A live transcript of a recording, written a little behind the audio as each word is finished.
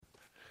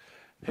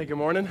Hey, good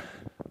morning.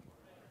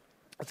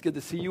 It's good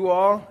to see you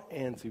all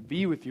and to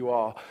be with you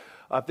all.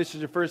 If this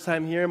is your first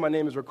time here, my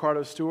name is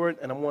Ricardo Stewart,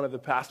 and I'm one of the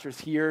pastors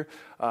here.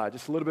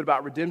 Just a little bit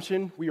about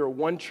Redemption. We are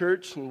one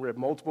church, and we have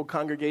multiple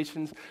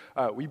congregations.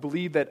 We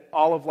believe that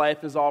all of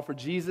life is all for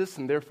Jesus,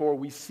 and therefore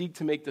we seek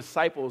to make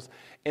disciples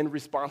in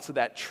response to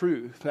that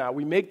truth. Now,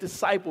 we make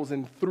disciples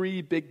in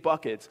three big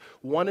buckets.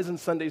 One is in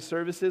Sunday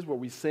services, where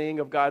we sing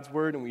of God's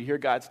word and we hear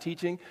God's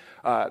teaching.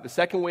 The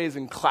second way is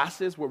in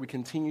classes, where we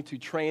continue to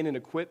train and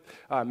equip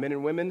men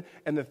and women.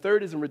 And the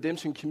third is in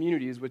Redemption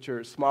communities, which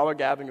are a smaller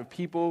gathering of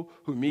people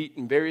who meet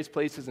in various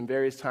places and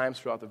various times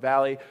throughout the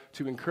valley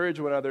to encourage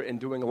one another in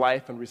doing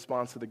life in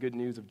response to the good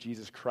news of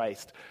Jesus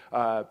Christ.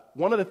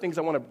 One of the things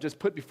I want to just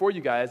put before you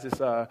guys is,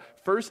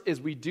 first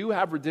is we do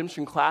have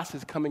Redemption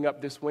classes coming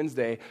up this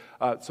Wednesday.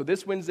 So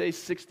this Wednesday,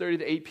 6:30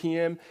 to 8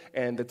 p.m.,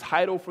 and the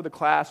title for the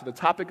class, or the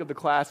topic of the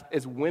class,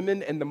 is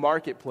Women in the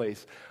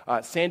Marketplace.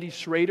 Sandy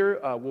Schrader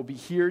will be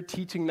here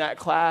teaching that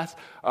class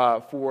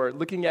for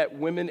looking at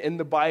women in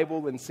the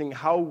Bible and seeing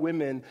how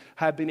women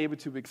have been able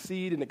to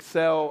exceed and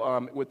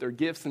excel with their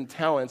gifts and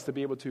talents to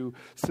be able to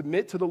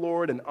submit to the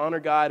Lord and honor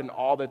God in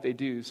all that they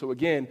do. So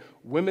again,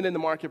 Women in the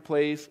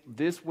Marketplace,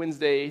 this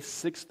Wednesday,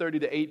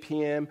 6:30 to 8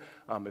 p.m.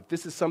 If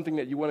this is something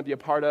that you want to be a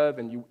part of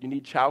and you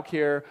need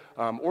childcare,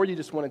 or you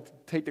just want to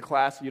take the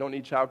class and you don't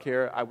need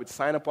childcare, I would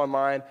sign up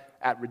online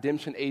at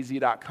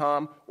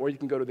redemptionaz.com, or you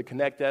can go to the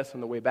Connect desk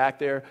on the way back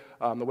there,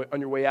 on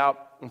your way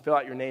out, and fill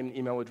out your name and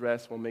email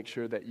address. We'll make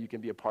sure that you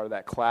can be a part of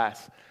that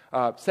class.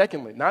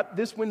 Secondly, not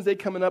this Wednesday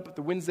coming up, but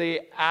the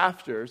Wednesday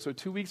after, so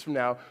 2 weeks from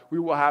now, we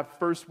will have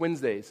First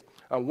Wednesdays.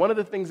 One of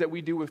the things that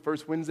we do with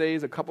First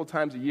Wednesdays a couple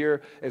times a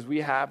year is we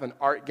have an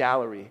art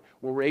gallery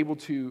where we're able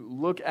to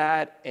look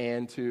at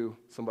and to,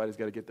 somebody's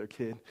got to get their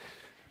kid.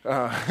 We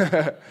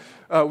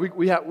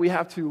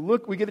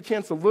get a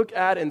chance to look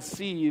at and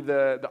see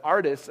the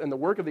artists and the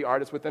work of the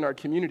artists within our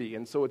community.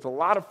 And so it's a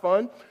lot of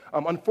fun.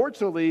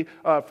 Unfortunately,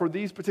 for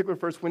these particular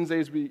First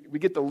Wednesdays, we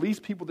get the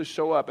least people to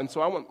show up. And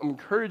so I'm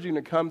encouraging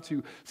you to come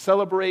to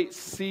celebrate,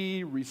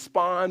 see,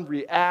 respond,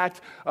 react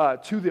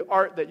to the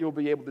art that you'll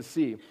be able to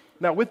see.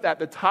 Now, with that,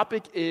 the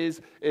topic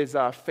is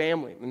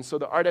family. And so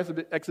the art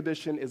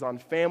exhibition is on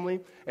family.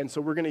 And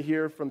so we're going to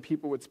hear from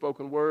people with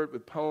spoken word,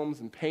 with poems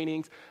and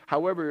paintings.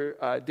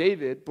 However,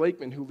 David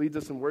Blakeman, who leads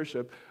us in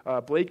worship,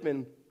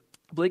 Blakeman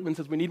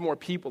says we need more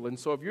people. And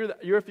so if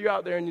you're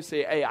out there and you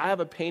say, hey, I have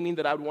a painting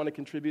that I would want to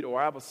contribute,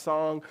 or I have a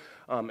song,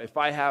 if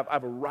I have a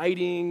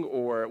writing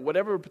or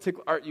whatever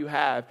particular art you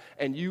have,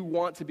 and you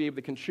want to be able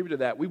to contribute to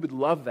that, we would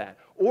love that.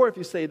 Or if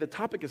you say the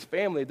topic is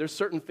family, there's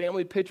certain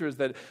family pictures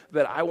that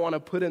I want to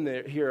put in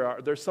there here.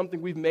 There's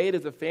something we've made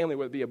as a family,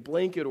 whether it be a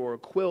blanket or a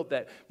quilt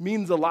that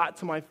means a lot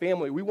to my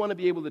family. We want to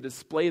be able to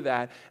display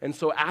that. And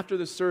so after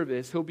the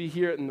service, he'll be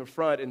here in the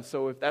front. And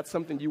so if that's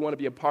something you want to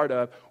be a part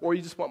of, or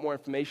you just want more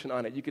information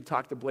on it, you could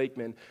talk to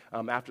Blakeman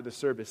after the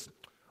service.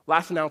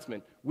 Last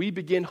announcement, we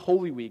begin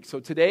Holy Week. So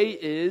today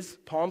is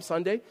Palm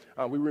Sunday.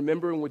 We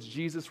remember in which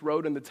Jesus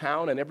rode in the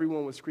town and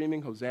everyone was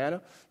screaming,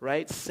 Hosanna,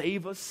 right?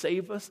 Save us,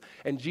 save us.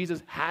 And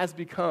Jesus has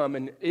become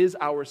and is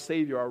our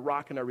Savior, our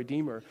rock and our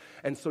Redeemer.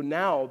 And so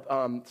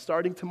now,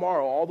 starting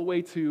tomorrow all the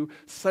way to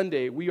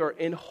Sunday, we are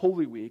in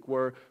Holy Week,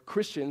 where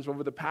Christians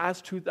over the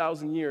past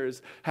 2,000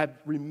 years have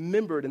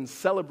remembered and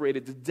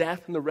celebrated the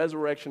death and the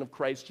resurrection of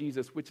Christ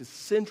Jesus, which is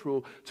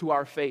central to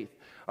our faith.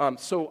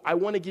 So I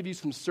want to give you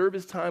some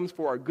service times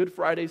for our Good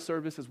Friday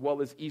service as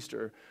well as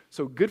Easter.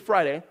 So Good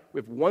Friday, we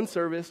have one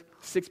service,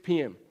 6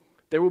 p.m.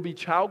 There will be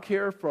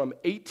childcare from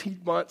 18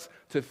 months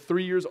to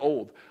 3 years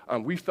old.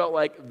 We felt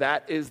like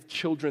that is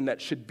children that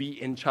should be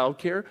in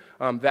childcare,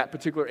 that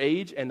particular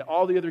age, and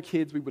all the other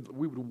kids, we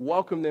would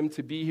welcome them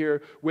to be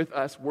here with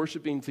us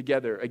worshiping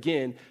together.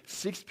 Again,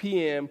 6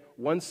 p.m.,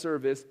 one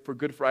service for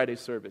Good Friday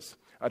service.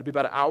 It'll be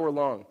about an hour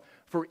long.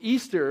 For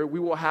Easter, we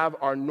will have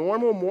our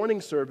normal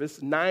morning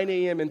service, 9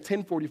 a.m. and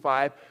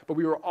 10:45, but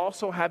we are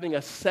also having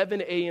a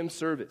 7 a.m.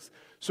 service.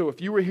 So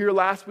if you were here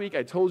last week,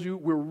 I told you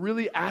we're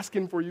really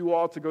asking for you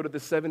all to go to the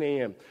 7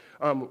 a.m.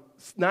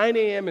 9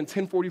 a.m. and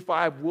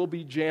 10:45 will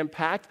be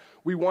jam-packed.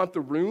 We want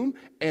the room,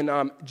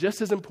 and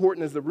just as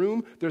important as the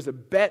room, there's a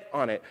bet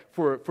on it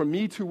for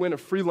me to win a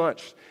free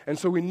lunch. And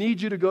so we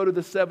need you to go to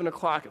the 7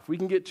 o'clock. If we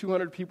can get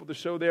 200 people to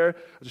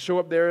show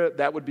up there,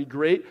 that would be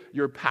great.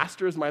 Your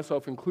pastors,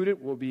 myself included,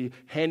 will be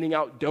handing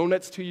out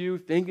donuts to you,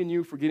 thanking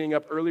you for getting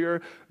up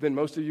earlier than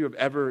most of you have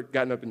ever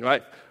gotten up in your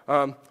life.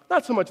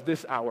 Not so much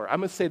this hour. I'm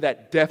going to say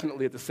that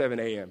definitely at the 7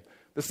 a.m.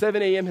 The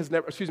 7 a.m.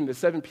 the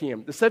 7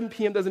 p.m. The 7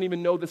 p.m. doesn't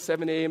even know the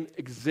 7 a.m.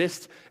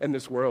 exists in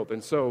this world.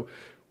 And so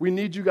we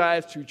need you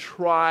guys to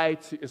try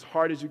as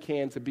hard as you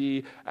can to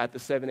be at the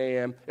 7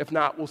 a.m. If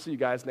not, we'll see you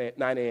guys 9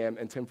 a.m.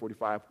 and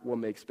 10:45. We'll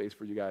make space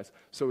for you guys.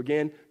 So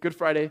again, Good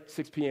Friday,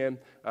 6 p.m.,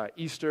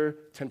 Easter,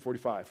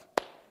 10:45.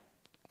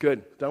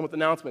 Good. Done with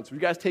announcements. You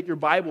guys take your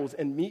Bibles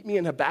and meet me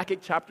in Habakkuk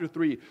chapter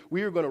 3.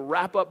 We are going to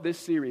wrap up this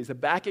series.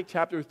 Habakkuk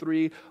chapter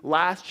 3,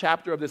 last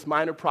chapter of this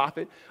minor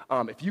prophet.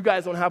 If you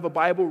guys don't have a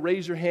Bible,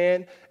 raise your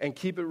hand and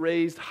keep it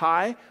raised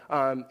high,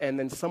 and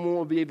then someone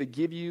will be able to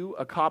give you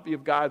a copy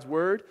of God's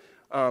Word.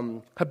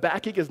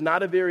 Habakkuk is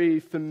not a very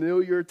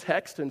familiar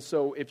text, and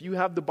so if you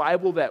have the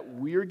Bible that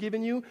we're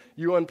giving you,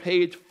 you're on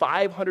page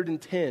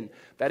 510.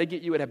 That'll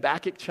get you at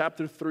Habakkuk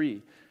chapter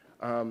 3.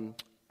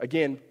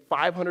 Again,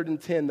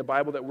 510, the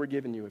Bible that we're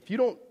giving you. If you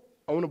don't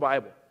own a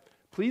Bible,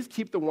 please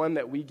keep the one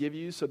that we give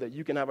you so that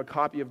you can have a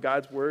copy of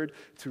God's Word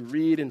to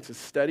read and to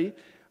study,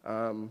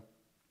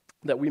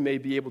 that we may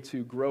be able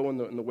to grow in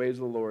the ways of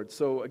the Lord.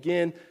 So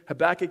again,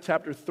 Habakkuk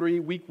chapter 3,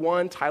 week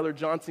 1, Tyler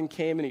Johnson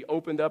came and he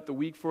opened up the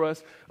week for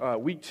us.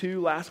 Week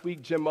 2, last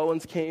week, Jim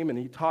Mullins came and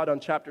he taught on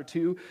chapter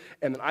 2.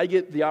 And then I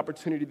get the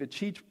opportunity to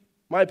teach,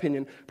 my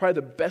opinion,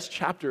 probably the best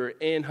chapter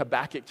in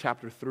Habakkuk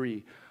chapter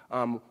 3.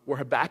 Where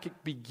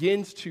Habakkuk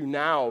begins to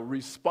now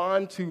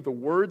respond to the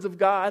words of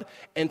God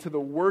and to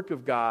the work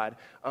of God.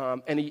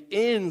 And he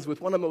ends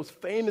with one of the most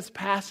famous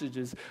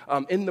passages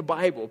in the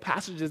Bible,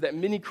 passages that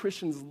many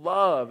Christians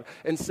love,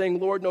 and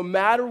saying, Lord, no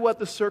matter what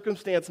the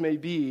circumstance may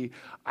be,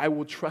 I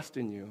will trust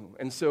in you.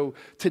 And so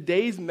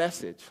today's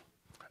message,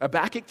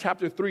 Habakkuk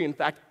chapter 3, in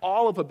fact,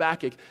 all of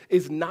Habakkuk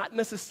is not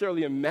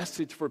necessarily a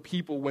message for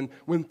people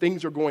when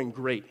things are going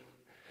great.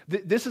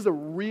 This is a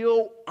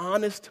real,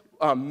 honest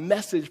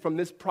message from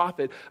this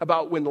prophet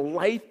about when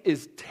life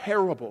is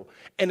terrible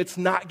and it's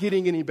not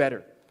getting any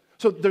better.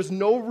 So there's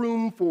no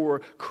room for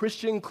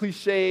Christian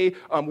cliche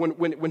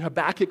when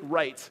Habakkuk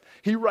writes.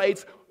 He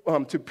writes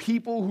to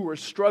people who are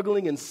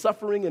struggling and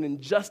suffering and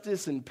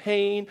injustice and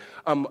pain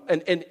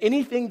and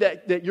anything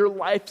that your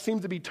life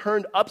seems to be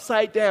turned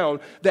upside down,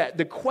 that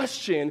the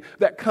question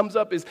that comes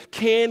up is,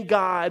 can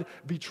God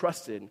be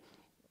trusted?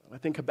 I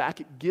think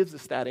Habakkuk gives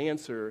us that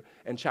answer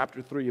in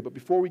chapter 3. But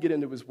before we get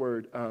into his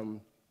word,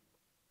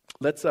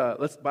 let's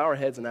bow our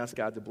heads and ask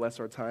God to bless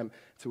our time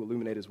to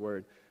illuminate his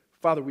word.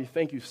 Father, we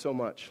thank you so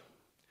much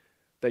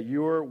that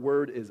your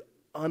word is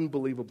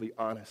unbelievably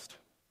honest.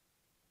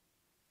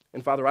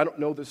 And Father, I don't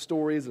know the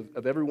stories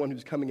of everyone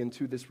who's coming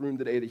into this room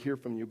today to hear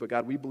from you, but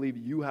God, we believe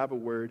you have a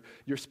word.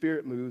 Your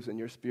Spirit moves and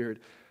your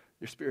Spirit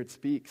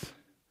speaks.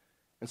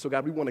 And so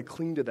God, we want to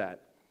cling to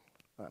that.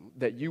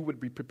 That you would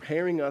be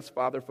preparing us,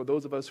 Father, for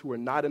those of us who are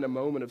not in a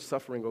moment of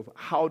suffering, of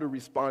how to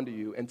respond to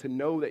you and to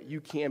know that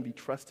you can be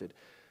trusted.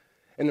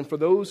 And then for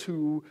those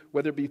who,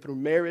 whether it be through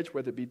marriage,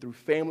 whether it be through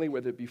family,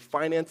 whether it be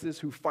finances,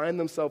 who find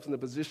themselves in a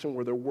position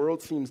where their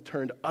world seems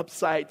turned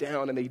upside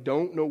down and they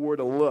don't know where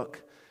to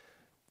look,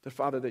 that,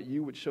 Father, that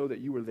you would show that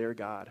you are their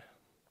God.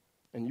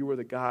 And you are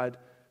the God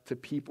to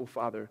people,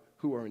 Father,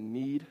 who are in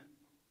need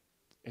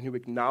and who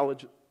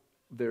acknowledge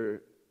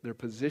their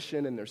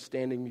position and their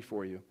standing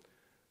before you.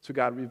 So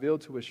God, reveal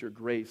to us your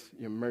grace,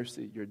 your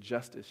mercy, your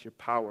justice, your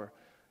power,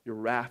 your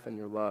wrath, and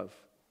your love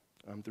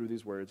through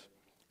these words.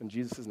 In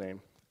Jesus' name,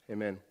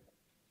 amen.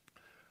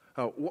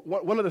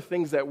 One of the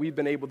things that we've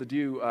been able to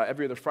do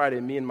every other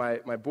Friday, me and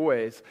my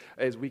boys,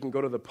 is we can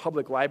go to the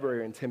public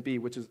library in Tempe,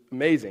 which is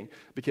amazing,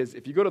 because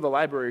if you go to the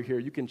library here,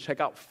 you can check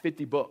out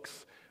 50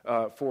 books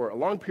for a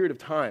long period of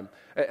time.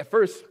 At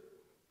first,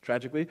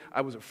 tragically,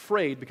 I was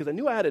afraid because I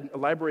knew I had a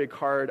library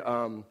card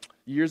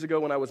years ago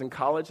when I was in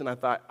college, and I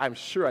thought, I'm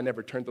sure I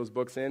never turned those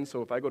books in,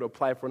 so if I go to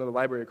apply for another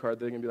library card,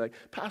 they're going to be like,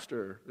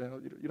 Pastor,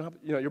 you don't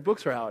have, your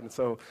books are out, and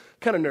so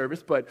kind of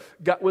nervous, but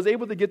was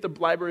able to get the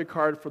library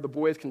card for the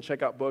boys can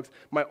check out books.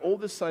 My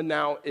oldest son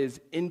now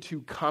is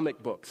into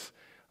comic books,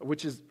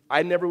 which is,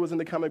 I never was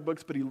into comic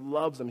books, but he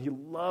loves them. He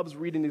loves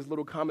reading these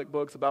little comic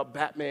books about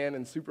Batman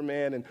and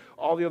Superman and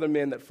all the other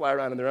men that fly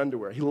around in their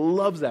underwear. He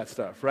loves that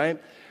stuff,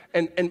 right?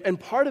 And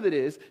part of it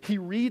is he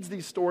reads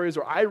these stories,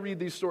 or I read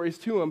these stories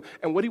to him,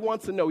 and what he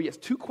wants to know, he has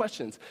two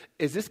questions.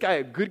 Is this guy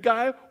a good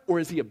guy, or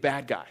is he a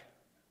bad guy?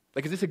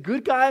 Like, is this a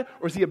good guy,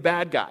 or is he a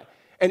bad guy?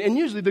 And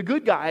usually the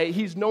good guy,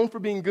 he's known for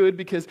being good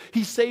because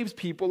he saves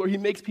people, or he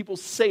makes people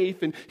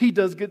safe, and he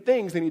does good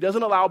things, and he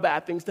doesn't allow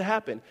bad things to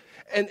happen.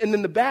 And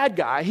then the bad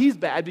guy, he's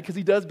bad because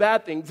he does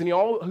bad things, and he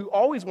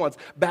always wants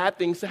bad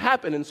things to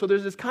happen. And so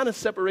there's this kind of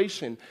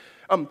separation.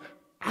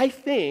 I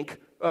think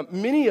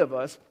many of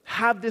us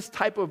have this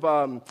type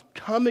of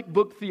comic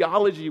book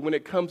theology when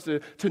it comes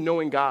to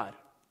knowing God.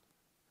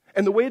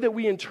 And the way that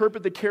we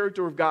interpret the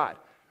character of God.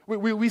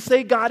 We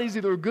say God is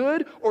either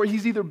good or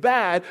he's either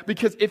bad,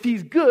 because if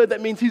he's good, that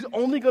means he's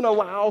only going to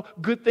allow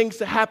good things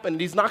to happen.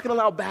 He's not going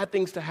to allow bad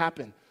things to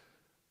happen.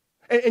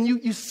 And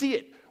you see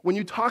it when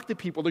you talk to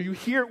people, or you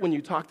hear it when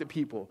you talk to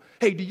people.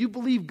 Hey, do you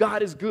believe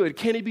God is good?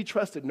 Can he be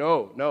trusted?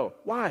 No.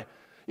 Why?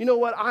 You know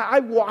what? I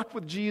walked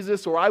with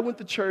Jesus, or I went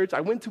to church,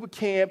 I went to a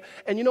camp,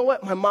 and you know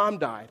what? My mom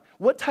died.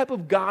 What type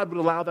of God would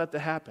allow that to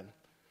happen?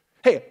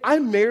 Hey, I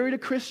married a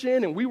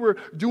Christian, and we were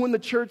doing the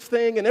church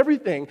thing and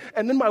everything,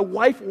 and then my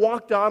wife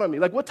walked out on me.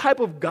 Like, what type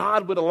of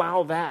God would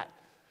allow that?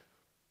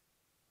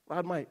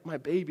 Allowed my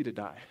baby to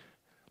die.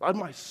 Allowed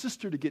my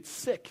sister to get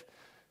sick.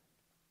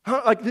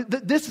 Like,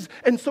 this is,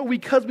 and so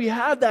because we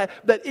have that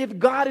if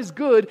God is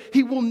good,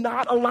 he will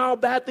not allow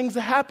bad things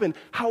to happen.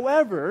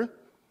 However,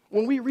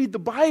 when we read the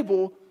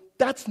Bible,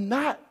 that's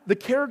not the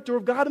character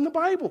of God in the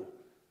Bible.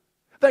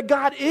 That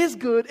God is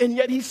good, and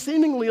yet he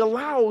seemingly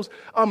allows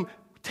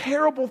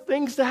terrible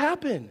things to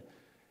happen.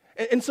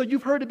 And so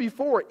you've heard it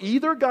before.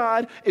 Either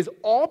God is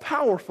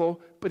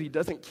all-powerful, but he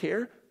doesn't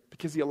care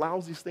because he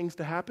allows these things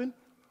to happen,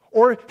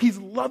 or he's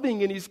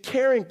loving and he's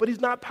caring, but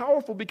he's not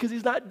powerful because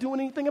he's not doing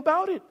anything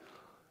about it.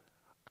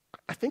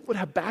 I think what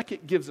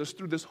Habakkuk gives us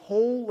through this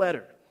whole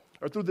letter,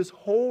 or through this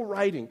whole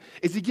writing,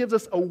 is he gives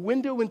us a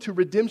window into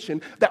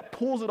redemption that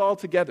pulls it all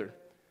together.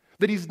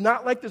 That he's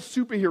not like the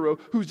superhero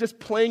who's just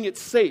playing it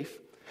safe.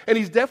 And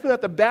he's definitely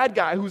not the bad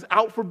guy who's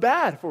out for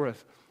bad for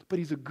us. But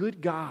he's a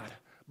good God.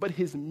 But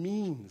his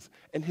means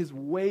and his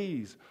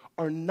ways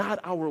are not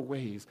our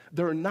ways.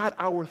 They're not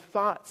our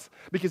thoughts.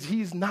 Because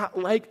he's not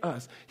like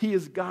us. He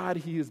is God.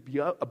 He is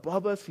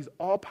above us. He's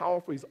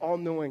all-powerful. He's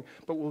all-knowing.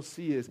 But what we'll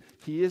see is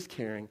he is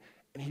caring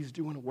and he's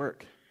doing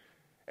work.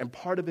 And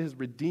part of his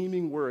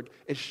redeeming work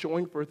is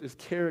showing forth his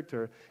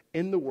character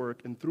in the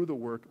work and through the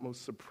work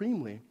most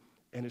supremely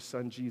in his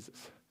son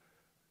Jesus.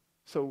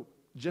 So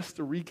just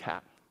to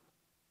recap,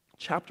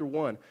 chapter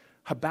 1,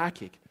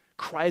 Habakkuk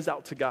cries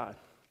out to God.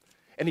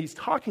 And he's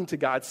talking to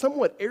God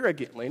somewhat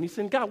arrogantly. And he's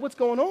saying, God, what's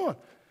going on?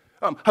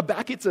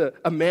 Habakkuk's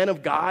a man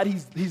of God.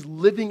 He's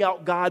living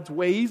out God's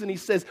ways. And he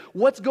says,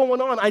 what's going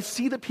on? I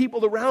see the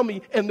people around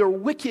me, and they're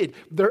wicked.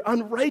 They're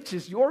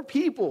unrighteous. Your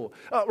people,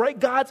 right?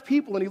 God's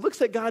people. And he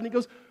looks at God and he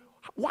goes,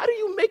 why do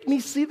you make me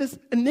see this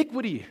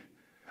iniquity?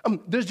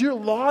 Does your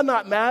law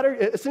not matter?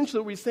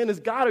 Essentially what he's saying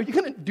is, God, are you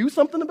going to do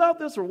something about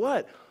this or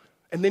what?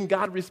 And then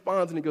God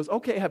responds and he goes,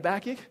 okay,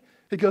 Habakkuk.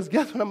 He goes,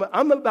 guess what?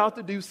 I'm about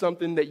to do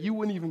something that you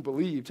wouldn't even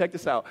believe. Check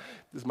this out.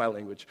 This is my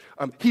language.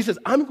 He says,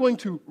 I'm going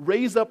to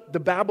raise up the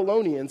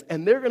Babylonians,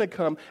 and they're going to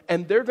come,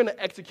 and they're going to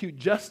execute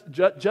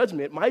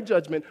judgment, my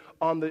judgment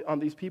on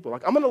these people.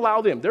 Like, I'm going to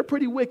allow them. They're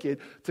pretty wicked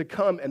to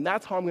come, and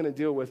that's how I'm going to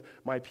deal with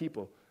my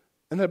people.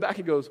 And then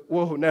Habakkuk goes,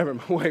 whoa, never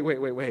mind.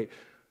 Wait.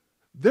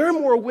 They're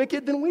more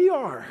wicked than we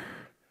are.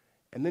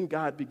 And then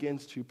God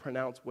begins to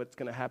pronounce what's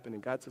going to happen.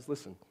 And God says,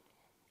 listen,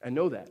 I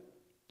know that.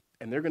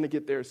 And they're going to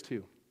get theirs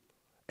too.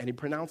 And he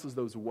pronounces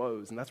those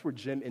woes. And that's where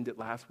Jim ended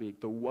last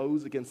week, the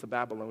woes against the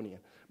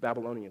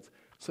Babylonians.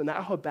 So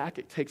now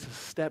Habakkuk takes a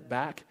step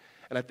back.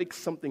 And I think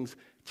something's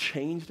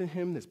changed in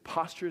him. His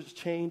posture has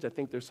changed. I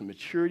think there's some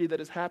maturity that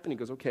has happened. He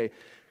goes, okay,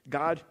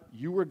 God,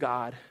 you are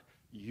God.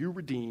 You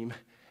redeem.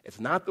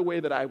 It's not the way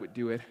that I would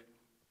do it,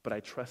 but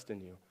I trust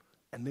in you.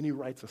 And then he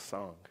writes a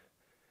song.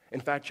 In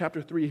fact,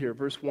 chapter 3 here,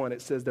 verse 1,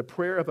 it says, the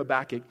prayer of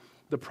Habakkuk,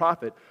 the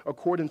prophet,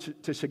 according to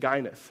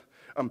Shigionoth.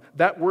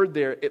 That word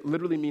there, it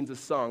literally means a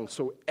song.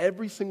 So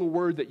every single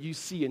word that you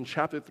see in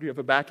chapter 3 of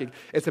Habakkuk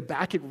is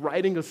Habakkuk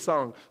writing a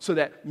song so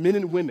that men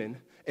and women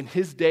in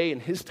his day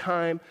and his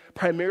time,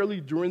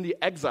 primarily during the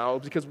exile,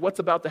 because what's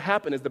about to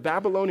happen is the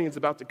Babylonians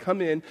about to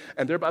come in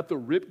and they're about to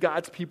rip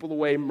God's people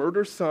away,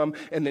 murder some,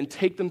 and then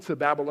take them to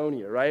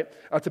Babylonia, right?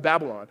 To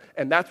Babylon.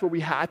 And that's where we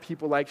have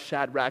people like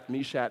Shadrach,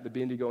 Meshach,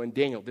 Abednego, and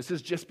Daniel. This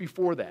is just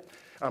before that.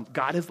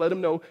 God has let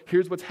them know,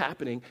 here's what's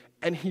happening,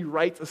 and he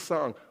writes a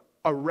song,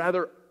 a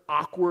rather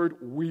awkward,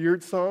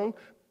 weird song,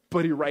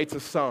 but he writes a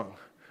song.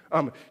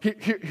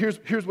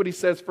 Here's what he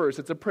says first.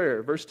 It's a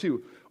prayer. Verse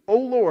 2, O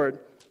Lord,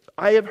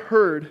 I have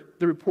heard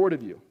the report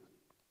of you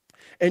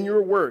and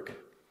your work.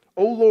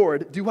 O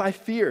Lord, do I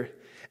fear?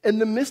 In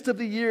the midst of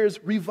the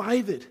years,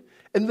 revive it.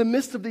 In the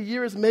midst of the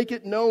years, make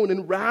it known.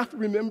 In wrath,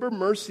 remember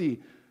mercy.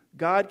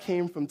 God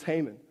came from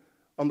Teman,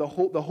 on the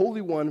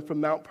Holy One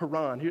from Mount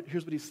Paran.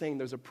 Here's what he's saying.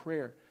 There's a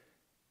prayer.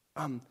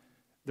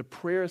 The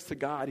prayer is to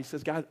God. He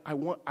says, God,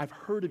 I've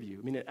heard of you.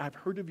 I mean, I've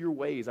heard of your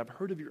ways. I've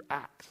heard of your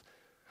acts.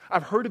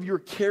 I've heard of your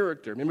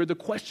character. Remember, the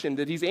question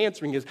that he's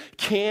answering is,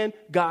 can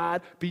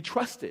God be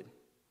trusted?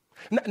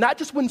 Not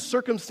just when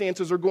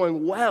circumstances are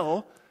going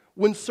well,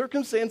 when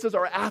circumstances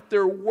are at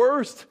their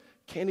worst,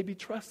 can he be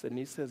trusted? And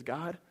he says,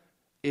 God,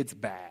 it's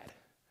bad.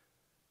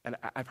 And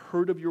I've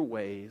heard of your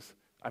ways.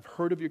 I've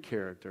heard of your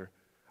character.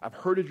 I've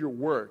heard of your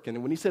work.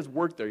 And when he says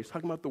work there, he's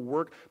talking about the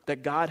work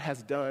that God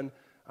has done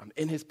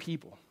in his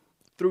people,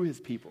 through his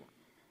people.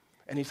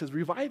 And he says,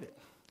 revive it,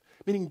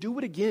 meaning do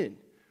it again.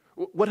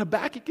 What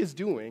Habakkuk is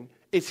doing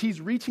is he's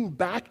reaching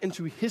back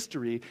into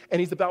history and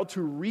he's about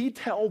to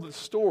retell the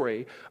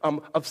story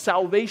of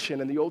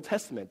salvation in the Old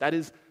Testament. That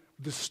is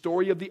the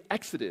story of the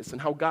Exodus and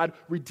how God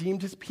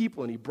redeemed his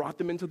people and he brought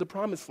them into the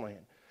promised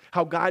land.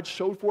 How God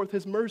showed forth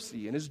his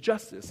mercy and his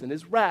justice and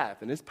his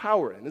wrath and his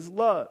power and his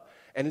love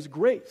and his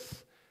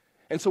grace.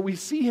 And so we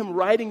see him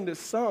writing this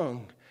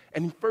song.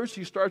 And first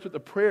he starts with a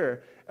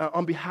prayer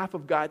on behalf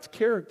of God's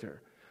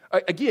character.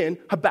 Again,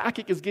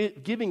 Habakkuk is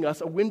giving us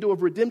a window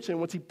of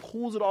redemption once he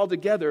pulls it all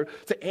together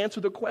to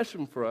answer the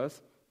question for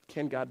us,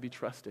 can God be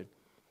trusted?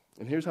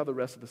 And here's how the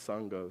rest of the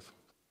song goes.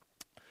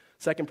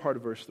 Second part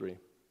of verse 3.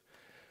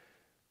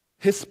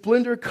 His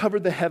splendor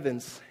covered the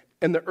heavens,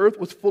 and the earth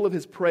was full of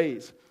his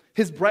praise.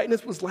 His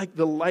brightness was like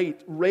the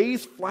light.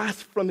 Rays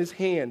flashed from his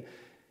hand,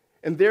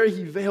 and there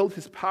he veiled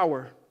his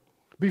power.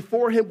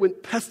 Before him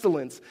went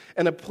pestilence,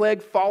 and a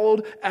plague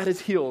followed at his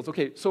heels.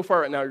 Okay, so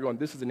far right now you're going,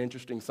 this is an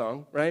interesting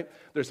song, right?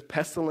 There's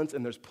pestilence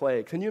and there's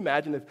plague. Can you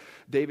imagine if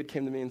David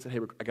came to me and said, hey,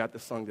 I got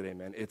this song today,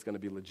 man. It's going to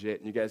be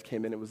legit. And you guys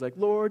came in and it was like,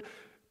 Lord,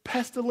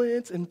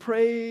 pestilence and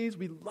praise,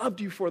 we loved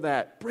you for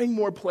that. Bring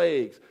more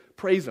plagues.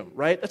 Praise him,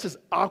 right? That's just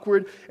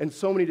awkward in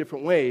so many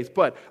different ways.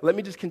 But let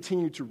me just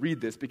continue to read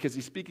this because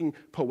he's speaking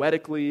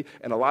poetically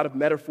and a lot of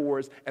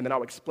metaphors, and then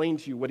I'll explain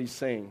to you what he's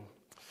saying.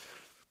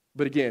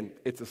 But again,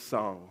 it's a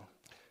song.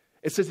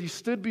 It says, he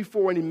stood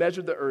before and he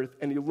measured the earth,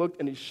 and he looked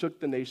and he shook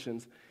the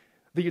nations.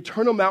 The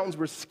eternal mountains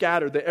were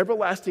scattered. The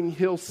everlasting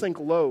hills sank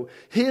low.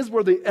 His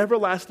were the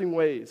everlasting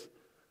ways.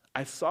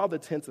 I saw the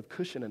tents of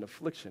Cushan in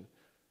affliction.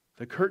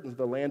 The curtains of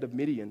the land of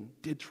Midian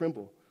did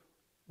tremble.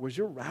 Was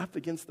your wrath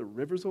against the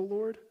rivers, O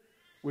Lord?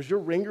 Was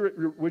your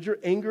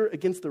anger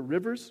against the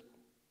rivers?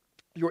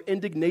 Your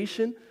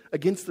indignation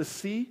against the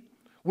sea?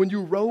 When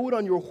you rode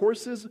on your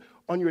horses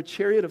on your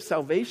chariot of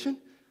salvation?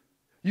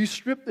 You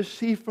stripped the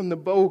sheaf from the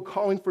bow,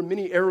 calling for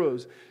many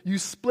arrows. You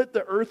split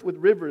the earth with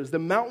rivers. The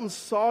mountains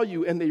saw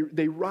you, and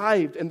they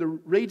writhed, and the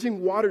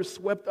raging waters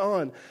swept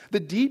on. The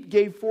deep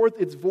gave forth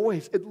its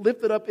voice. It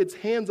lifted up its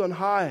hands on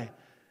high.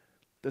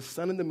 The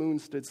sun and the moon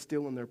stood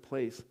still in their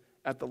place.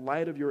 At the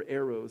light of your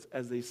arrows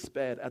as they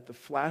sped, at the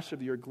flash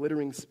of your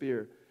glittering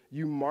spear,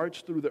 you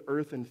marched through the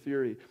earth in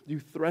fury. You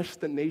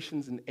threshed the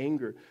nations in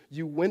anger.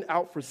 You went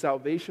out for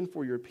salvation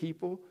for your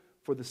people,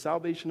 for the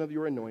salvation of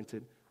your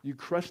anointed. You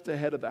crushed the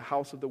head of the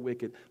house of the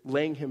wicked,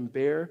 laying him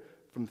bare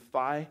from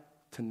thigh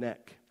to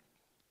neck.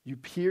 You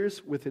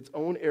pierced with its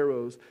own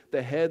arrows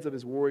the heads of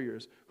his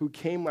warriors, who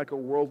came like a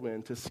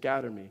whirlwind to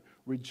scatter me,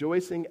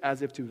 rejoicing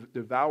as if to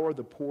devour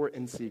the poor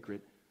in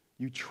secret.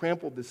 You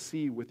trampled the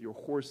sea with your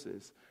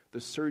horses,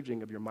 the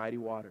surging of your mighty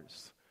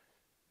waters.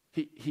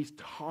 He's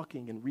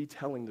talking and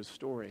retelling the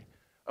story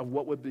of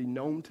what would be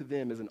known to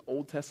them as an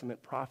Old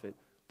Testament prophet,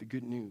 the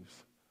good news,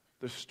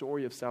 the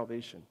story of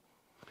salvation.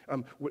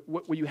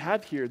 What you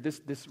have here,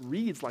 this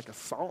reads like a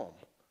psalm,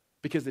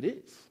 because it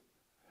is.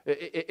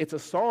 It's a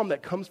psalm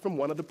that comes from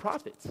one of the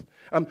prophets.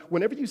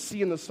 Whenever you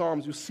see in the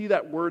Psalms, you see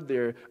that word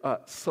there,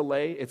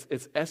 Selah.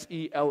 It's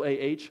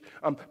S-E-L-A-H.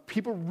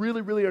 People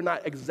really are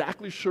not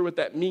exactly sure what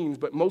that means,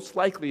 but most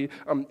likely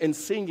in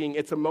singing,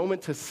 it's a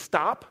moment to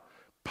stop,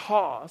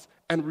 pause,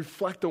 and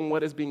reflect on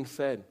what is being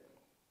said.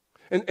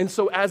 And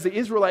so as the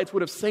Israelites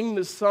would have sang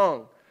this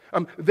song,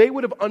 they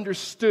would have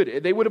understood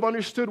it. They would have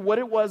understood what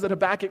it was that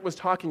Habakkuk was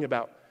talking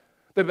about.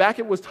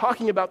 Habakkuk was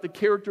talking about the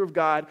character of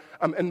God,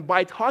 and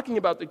by talking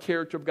about the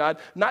character of God,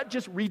 not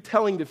just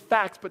retelling the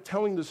facts, but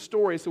telling the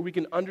story so we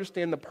can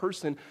understand the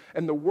person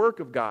and the work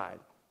of God.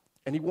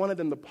 And he wanted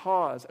them to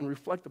pause and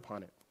reflect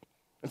upon it.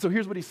 And so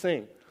here's what he's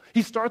saying.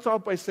 He starts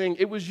off by saying,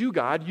 it was you,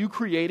 God. You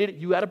created it.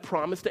 You had a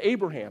promise to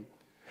Abraham.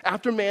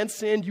 After man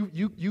sinned,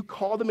 you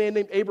called a man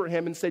named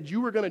Abraham and said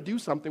you were going to do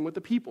something with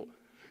the people.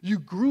 You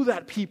grew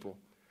that people.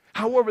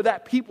 However,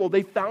 that people,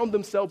 they found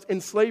themselves in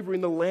slavery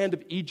in the land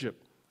of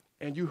Egypt.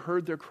 And you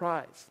heard their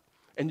cries.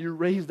 And you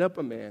raised up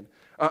a man,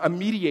 a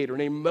mediator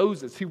named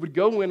Moses, who would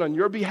go in on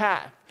your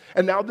behalf.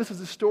 And now this is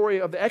the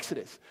story of the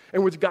Exodus,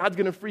 in which God's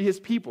going to free his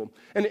people.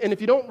 And if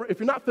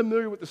you're not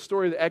familiar with the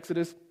story of the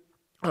Exodus,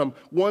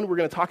 one, we're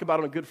going to talk about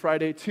it on Good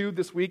Friday. Two,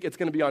 this week, it's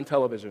going to be on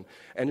television.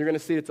 And you're going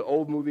to see it's an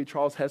old movie,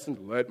 Charles Heston,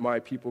 Let My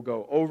People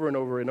Go, over and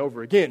over and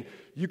over again.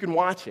 You can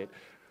watch it.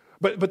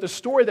 But the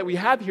story that we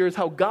have here is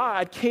how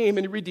God came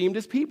and redeemed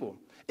his people.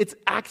 It's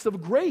acts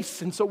of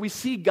grace. And so we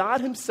see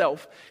God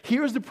himself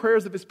hears the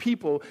prayers of his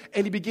people,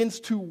 and he begins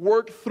to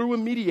work through a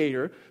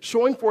mediator,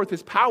 showing forth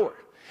his power.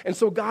 And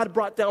so God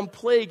brought down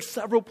plagues,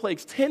 several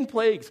plagues, 10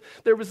 plagues.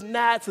 There was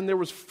gnats and there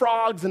was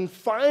frogs, and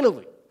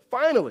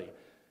finally,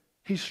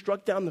 he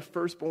struck down the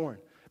firstborn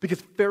because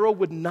Pharaoh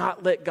would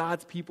not let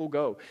God's people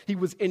go. He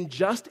was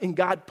unjust, and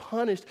God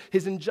punished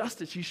his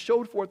injustice. He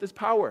showed forth his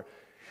power.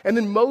 And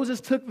then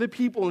Moses took the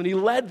people and he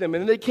led them,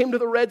 and then they came to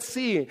the Red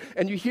Sea.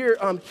 And you hear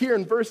here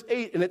in verse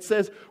 8, and it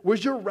says,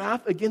 was your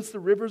wrath against the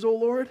rivers, O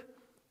Lord?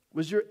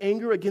 Was your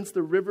anger against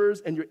the rivers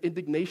and your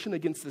indignation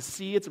against the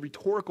sea? It's a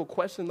rhetorical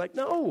question, like,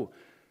 no,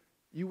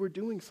 you were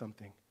doing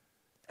something.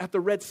 At the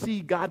Red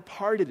Sea, God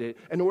parted it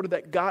in order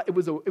that it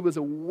was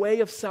a way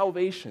of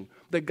salvation,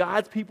 that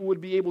God's people would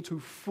be able to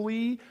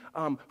flee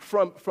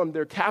from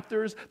their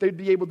captors. They'd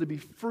be able to be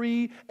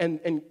free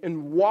and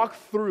walk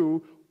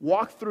through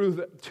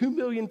the 2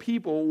 million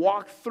people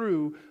walk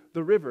through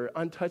the river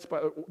untouched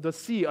by the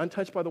sea,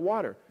 untouched by the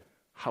water.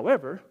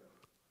 However,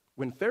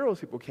 when Pharaoh's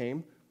people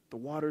came, the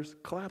waters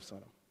collapsed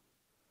on them.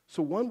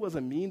 So one was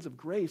a means of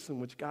grace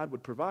in which God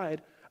would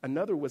provide.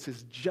 Another was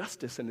his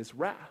justice and his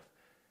wrath.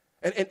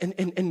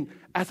 And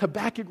as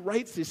Habakkuk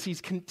writes this,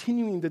 he's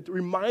continuing to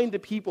remind the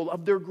people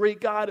of their great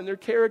God and their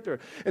character.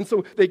 And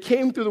so they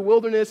came through the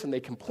wilderness and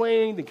they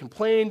complained and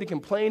complained and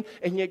complained,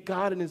 and yet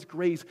God in his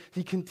grace,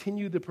 he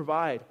continued to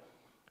provide.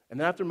 And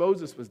then after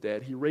Moses was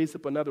dead, he raised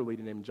up another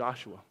leader named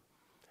Joshua.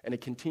 And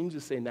it continues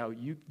to say, now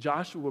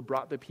Joshua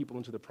brought the people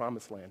into the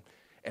promised land,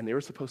 and they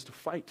were supposed to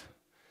fight.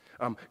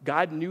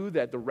 God knew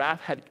that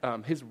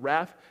his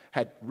wrath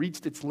had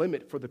reached its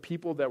limit for the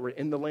people that were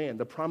in the land,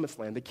 the promised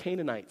land, the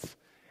Canaanites.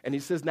 And he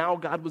says now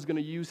God was going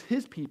to use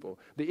his people,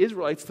 the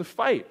Israelites, to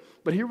fight.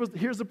 But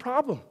here's the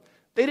problem.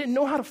 They didn't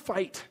know how to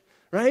fight.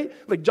 Right?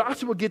 Like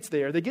Joshua gets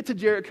there, they get to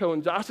Jericho,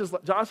 and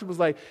Joshua was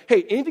like,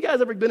 hey, any of you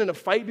guys ever been in a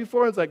fight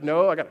before? And it's like,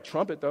 no, I got a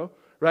trumpet though,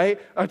 right?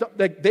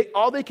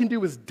 All they can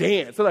do is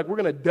dance. They're like, we're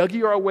going to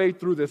Dougie our way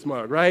through this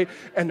mug, right?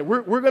 And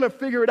we're going to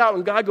figure it out.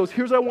 And God goes,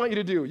 here's what I want you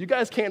to do. You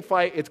guys can't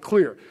fight. It's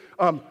clear.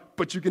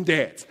 But you can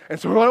dance. And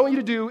so what I want you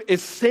to do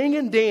is sing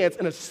and dance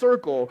in a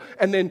circle,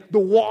 and then the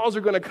walls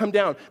are going to come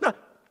down. Now,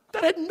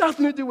 that had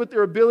nothing to do with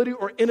their ability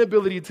or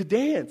inability to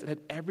dance. It had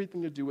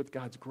everything to do with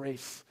God's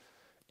grace.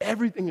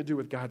 Everything to do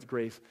with God's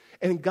grace.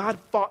 And God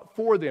fought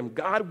for them.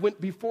 God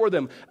went before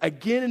them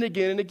again and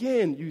again and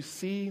again. You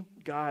see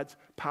God's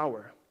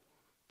power.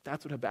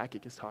 That's what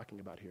Habakkuk is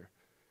talking about here.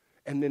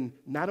 And then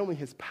not only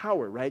his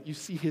power, right? You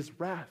see his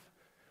wrath.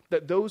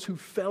 That those who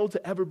failed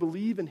to ever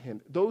believe in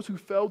him, those who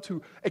failed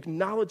to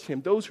acknowledge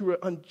him, those who were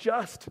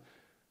unjust,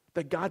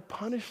 that God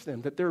punished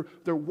them, that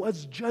there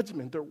was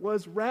judgment, there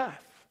was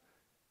wrath.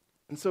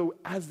 And so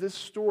as this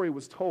story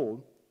was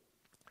told,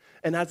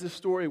 and as this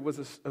story was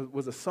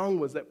a song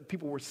was that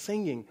people were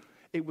singing,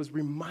 it was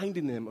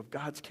reminding them of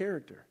God's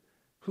character,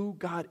 who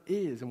God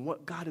is and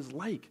what God is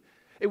like.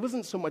 It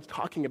wasn't so much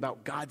talking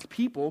about God's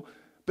people,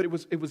 but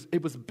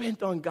it was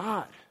bent on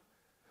God.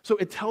 So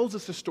it tells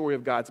us the story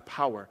of God's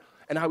power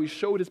and how he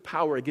showed his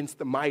power against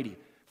the mighty.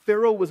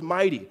 Pharaoh was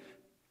mighty,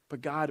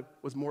 but God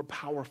was more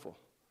powerful.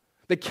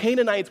 The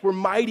Canaanites were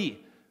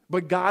mighty,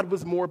 but God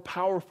was more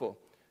powerful.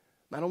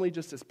 Not only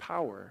just his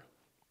power,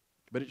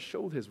 but it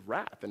showed his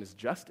wrath and his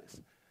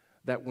justice.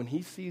 That when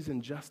he sees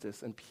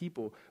injustice and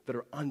people that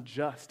are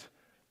unjust,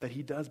 that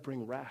he does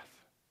bring wrath,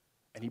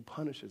 and he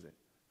punishes it,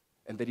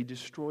 and that he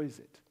destroys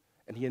it,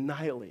 and he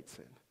annihilates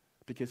it,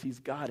 because he's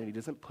God and he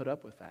doesn't put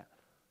up with that.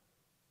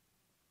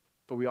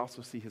 But we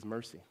also see his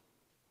mercy.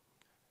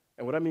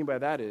 And what I mean by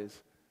that is,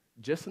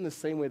 just in the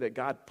same way that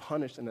God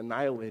punished and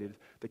annihilated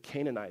the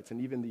Canaanites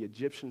and even the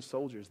Egyptian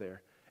soldiers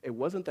there, it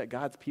wasn't that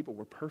God's people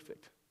were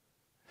perfect.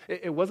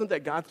 It wasn't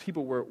that God's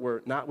people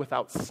were not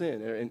without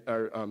sin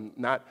or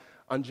not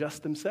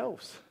unjust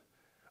themselves.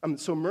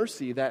 So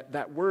mercy,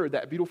 that word,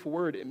 that beautiful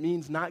word, it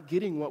means not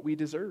getting what we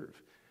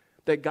deserve.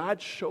 That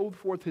God showed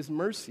forth his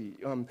mercy.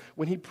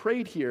 When he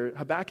prayed here,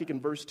 Habakkuk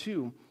in verse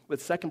 2, the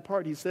second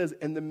part, he says,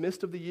 in the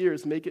midst of the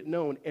years, make it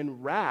known,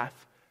 in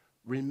wrath,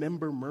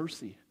 remember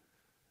mercy.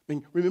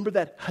 Remember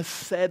that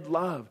hesed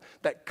love,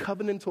 that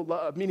covenantal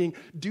love, meaning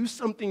do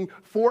something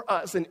for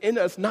us and in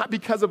us, not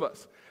because of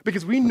us.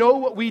 Because we know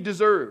what we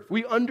deserve.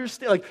 We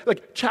understand,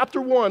 like chapter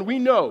 1, we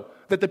know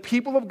that the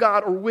people of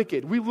God are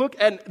wicked. We look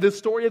at the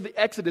story of the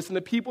Exodus, and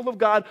the people of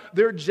God,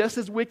 they're just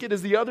as wicked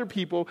as the other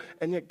people,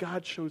 and yet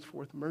God shows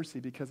forth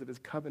mercy because of his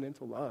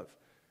covenantal love.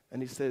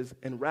 And he says,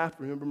 in wrath,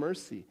 remember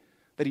mercy,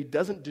 that he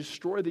doesn't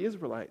destroy the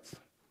Israelites.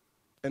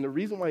 And the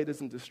reason why he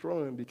doesn't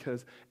destroy them,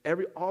 because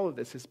all of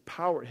this, his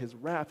power, his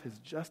wrath, his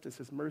justice,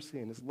 his mercy,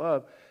 and his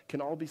love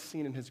can all be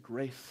seen in his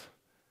grace.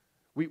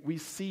 We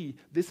see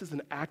this is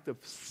an act of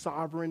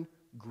sovereign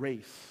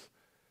grace,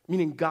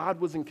 meaning God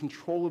was in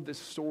control of this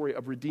story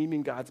of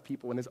redeeming God's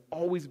people and has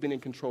always been in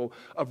control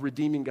of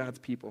redeeming God's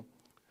people.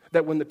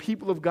 That when the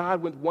people of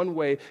God went one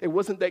way, it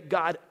wasn't that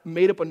God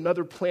made up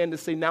another plan to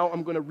say, now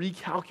I'm going to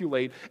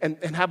recalculate and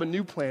have a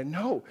new plan.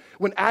 No.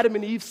 When Adam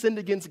and Eve sinned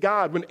against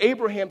God, when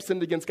Abraham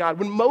sinned against God,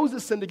 when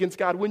Moses sinned against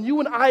God, when you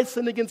and I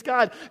sinned against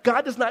God,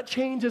 God does not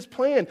change his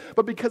plan.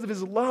 But because of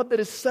his love that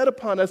is set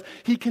upon us,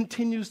 he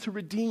continues to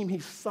redeem.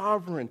 He's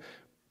sovereign,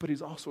 but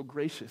he's also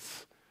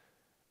gracious.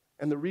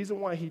 And the reason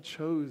why he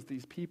chose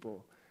these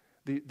people,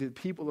 the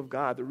people of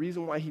God, the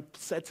reason why he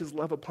sets his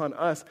love upon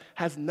us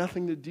has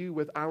nothing to do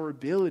with our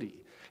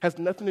ability, has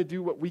nothing to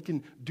do with what we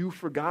can do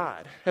for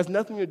God, has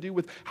nothing to do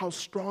with how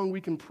strong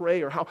we can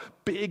pray or how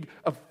big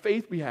of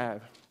faith we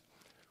have.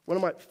 One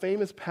of my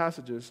famous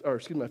passages,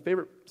 my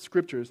favorite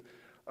scriptures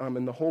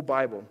in the whole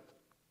Bible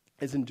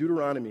is in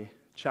Deuteronomy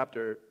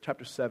chapter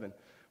 7,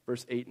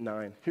 verse 8 and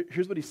 9.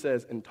 Here's what he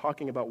says in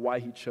talking about why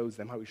he chose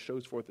them, how he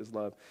shows forth his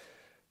love.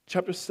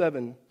 Chapter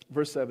 7,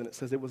 verse 7, it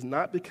says, it was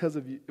not because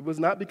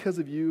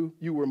of you,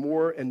 you were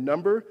more in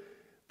number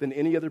than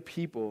any other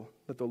people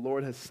that the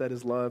Lord has set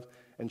his love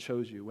and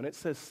chose you. When it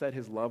says set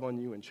his love on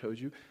you and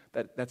chose you,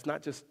 that's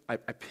not just I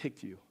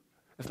picked you.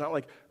 It's not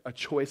like a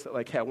choice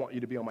that hey, I want you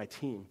to be on my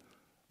team.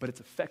 But it's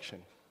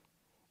affection.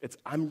 It's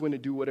I'm going to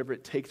do whatever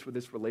it takes for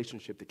this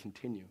relationship to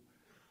continue.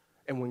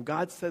 And when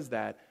God says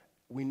that,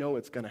 we know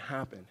it's going to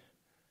happen.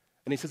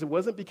 And he says, it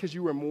wasn't because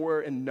you were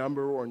more in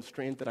number or in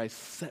strength that I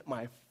set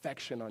my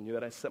affection on you,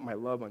 that I set my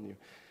love on you.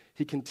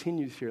 He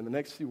continues here, and the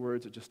next few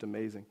words are just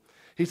amazing.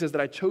 He says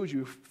that I chose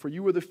you, for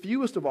you were the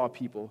fewest of all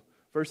people.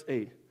 Verse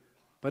 8,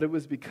 but it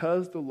was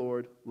because the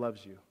Lord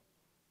loves you.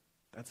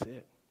 That's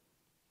it.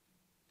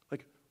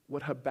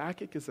 What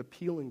Habakkuk is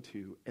appealing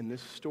to in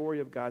this story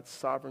of God's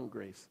sovereign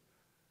grace,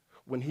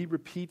 when he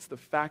repeats the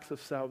facts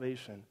of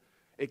salvation,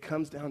 it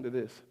comes down to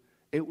this.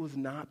 It was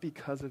not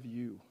because of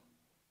you.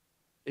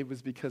 It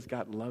was because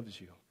God loves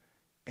you.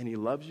 And he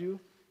loves you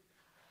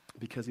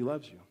because he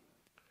loves you.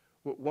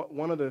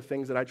 One of the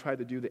things that I tried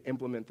to do to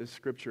implement this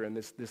scripture and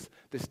this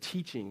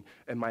teaching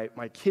in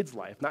my kids'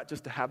 life, not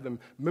just to have them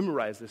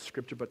memorize this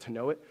scripture, but to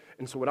know it.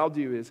 And so what I'll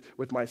do is,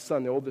 with my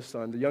son, the oldest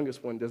son, the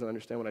youngest one doesn't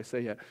understand what I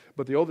say yet,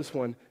 but the oldest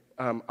one,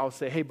 I'll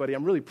say, hey, buddy,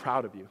 I'm really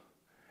proud of you.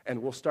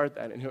 And we'll start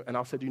that. And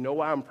I'll say, do you know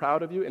why I'm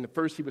proud of you? And at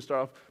first he would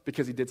start off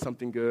because he did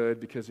something good,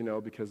 because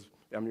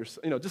I'm your,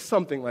 just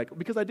something like,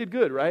 because I did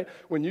good, right?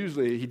 When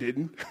usually he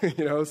didn't,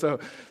 So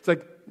it's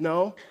like,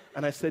 no.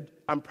 And I said,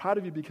 I'm proud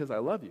of you because I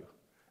love you.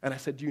 And I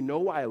said, do you know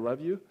why I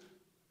love you?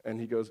 And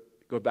he goes,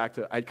 go back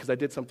to, because I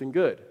did something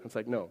good. It's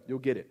like, no, you'll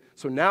get it.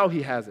 So now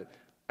he has it.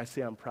 I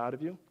say, I'm proud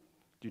of you.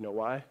 Do you know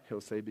why?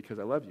 He'll say, because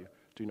I love you.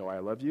 Do you know why I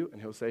love you?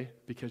 And he'll say,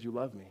 because you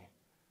love me.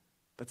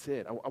 That's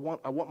it. I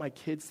want my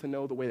kids to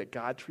know the way that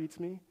God treats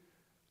me.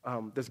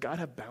 Does God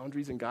have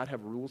boundaries and God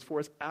have rules for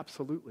us?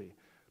 Absolutely.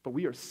 But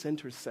we are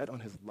center set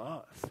on his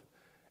love.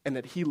 And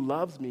that he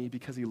loves me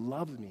because he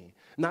loves me.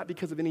 Not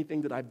because of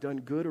anything that I've done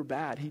good or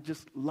bad. He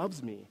just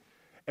loves me.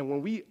 And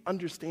when we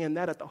understand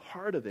that at the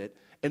heart of it,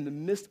 in the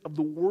midst of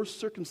the worst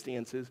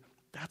circumstances,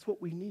 that's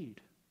what we need.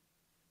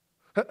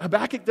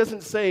 Habakkuk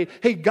doesn't say,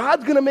 hey,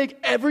 God's going to make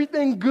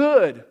everything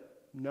good.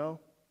 No.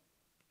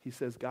 He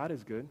says, God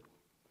is good.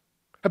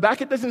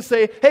 Habakkuk doesn't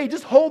say, hey,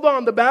 just hold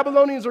on, the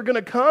Babylonians are going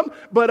to come,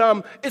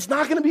 but it's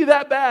not going to be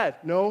that bad.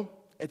 No,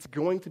 it's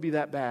going to be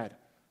that bad.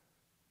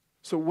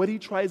 So what he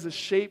tries to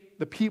shape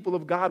the people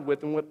of God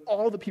with, and what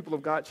all the people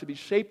of God should be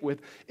shaped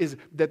with, is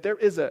that there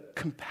is a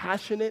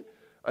compassionate,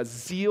 a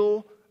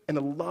zeal, and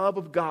a love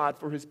of God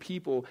for his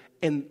people.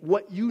 And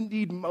what you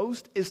need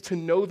most is to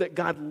know that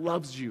God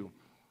loves you.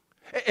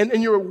 And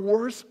in your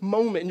worst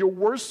moment, in your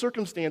worst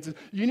circumstances,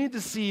 you need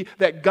to see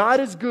that God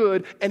is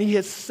good and he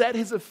has set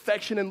his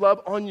affection and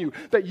love on you.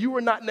 That you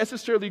are not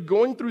necessarily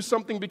going through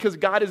something because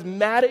God is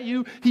mad at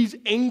you, he's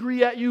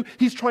angry at you,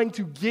 he's trying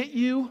to get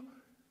you.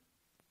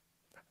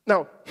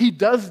 Now, he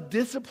does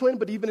discipline,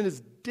 but even in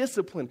his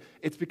discipline,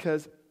 it's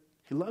because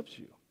he loves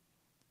you.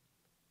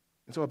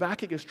 And so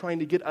Habakkuk is trying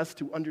to get us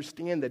to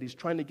understand that. He's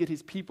trying to get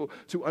his people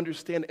to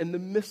understand in the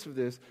midst of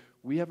this,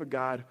 we have a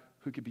God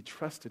who could be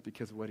trusted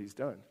because of what he's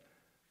done.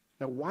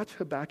 Now watch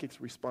Habakkuk's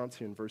response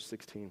here in verse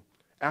 16,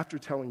 after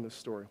telling this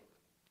story.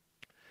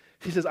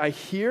 He says, I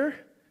hear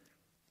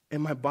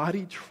and my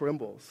body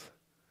trembles.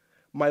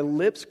 My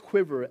lips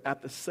quiver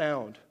at the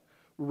sound.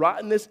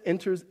 Rottenness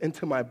enters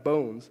into my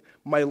bones.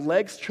 My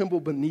legs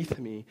tremble beneath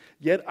me.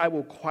 Yet I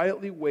will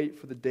quietly wait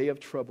for the day of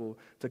trouble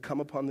to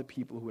come upon the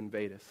people who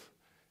invade us.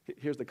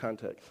 Here's the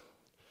context.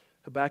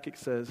 Habakkuk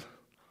says,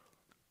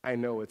 I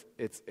know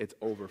it's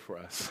over for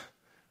us.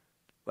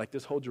 Like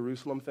this whole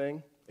Jerusalem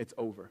thing, it's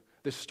over.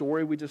 The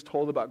story we just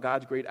told about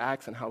God's great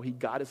acts and how he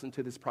got us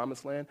into this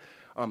promised land,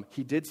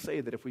 he did say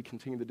that if we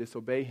continue to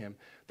disobey him,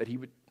 that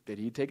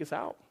he'd take us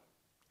out.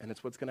 And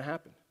that's what's going to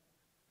happen.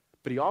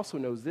 But he also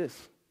knows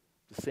this.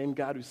 The same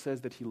God who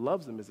says that he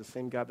loves them is the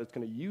same God that's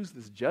going to use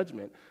this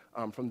judgment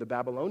from the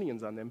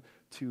Babylonians on them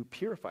to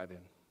purify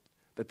them.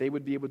 That they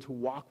would be able to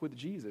walk with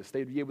Jesus.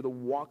 They'd be able to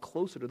walk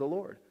closer to the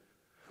Lord.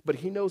 But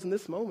he knows in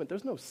this moment,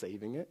 there's no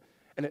saving it.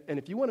 And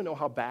if you want to know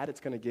how bad it's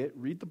going to get,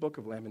 read the book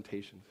of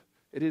Lamentations.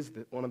 It is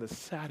one of the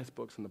saddest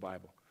books in the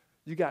Bible.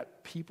 You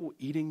got people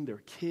eating their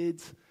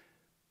kids,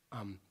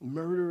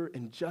 murder,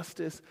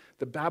 injustice.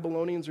 The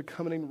Babylonians are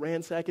coming and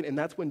ransacking, and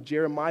that's when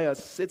Jeremiah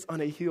sits on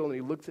a hill and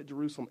he looks at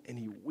Jerusalem and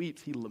he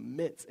weeps, he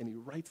laments, and he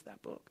writes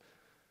that book.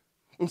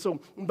 And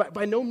so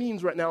by no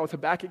means right now is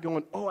Habakkuk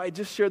going, oh, I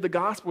just shared the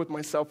gospel with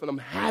myself and I'm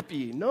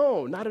happy.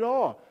 No, not at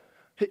all.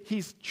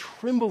 He's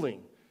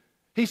trembling.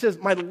 He says,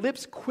 my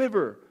lips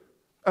quiver.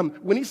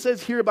 When he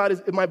says here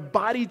about my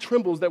body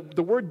trembles, that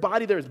the word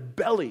body there is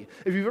belly.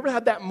 If you've ever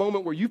had that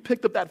moment where you've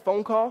picked up that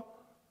phone call,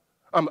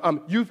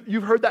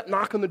 you've heard that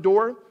knock on the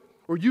door,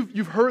 or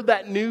you've heard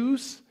that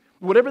news,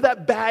 whatever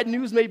that bad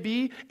news may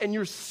be, and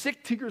you're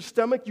sick to your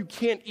stomach, you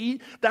can't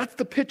eat, that's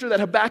the picture that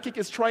Habakkuk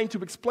is trying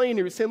to explain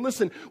here. He's saying,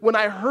 listen, when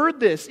I heard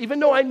this,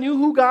 even though I knew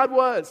who God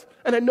was,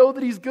 and I know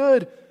that he's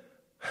good,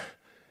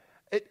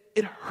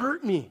 it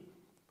hurt me,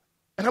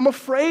 and I'm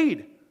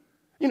afraid.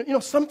 You know,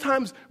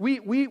 sometimes we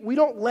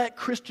don't let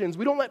Christians,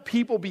 we don't let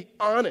people be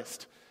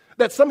honest.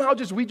 That somehow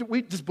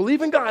we just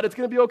believe in God, it's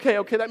going to be okay.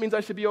 Okay, that means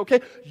I should be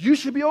okay. You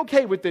should be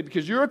okay with it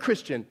because you're a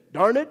Christian.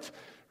 Darn it,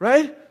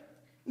 right?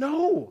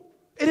 No,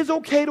 it is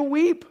okay to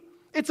weep.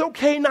 It's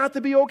okay not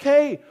to be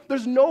okay.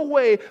 There's no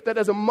way that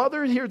as a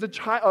mother hears a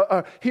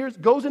child,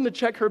 goes in to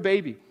check her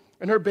baby,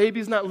 and her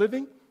baby's not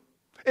living.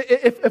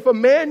 If a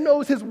man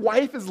knows his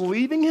wife is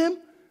leaving him,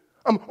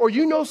 or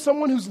you know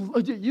someone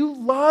you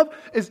love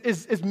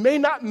may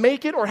not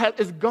make it or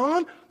is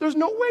gone, there's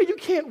no way you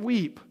can't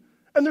weep.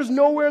 And there's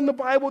nowhere in the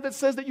Bible that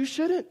says that you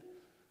shouldn't.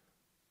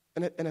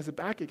 And as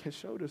Habakkuk has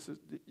showed us,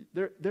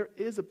 there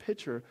is a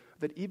picture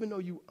that even though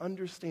you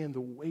understand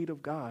the weight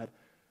of God,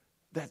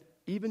 that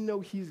even though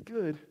he's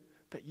good,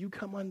 that you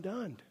come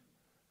undone,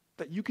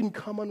 that you can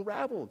come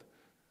unraveled.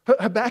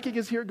 Habakkuk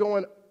is here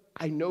going,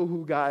 I know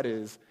who God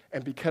is,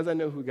 and because I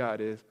know who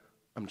God is,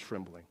 I'm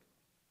trembling.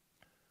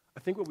 I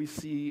think what we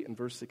see in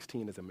verse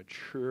 16 is a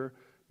mature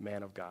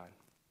man of God,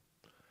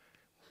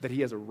 that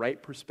he has a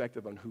right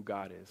perspective on who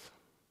God is.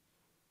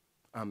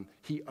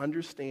 He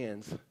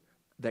understands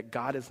that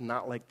God is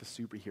not like the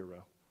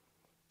superhero,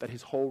 that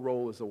his whole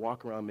role is to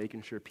walk around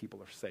making sure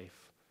people are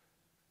safe.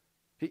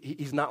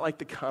 He's not like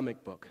the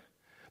comic book,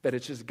 that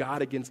it's just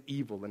God against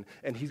evil,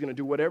 and he's going to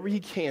do whatever he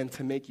can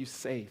to make you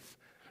safe.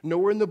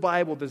 Nowhere in the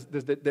Bible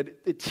that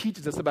it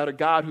teaches us about a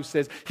God who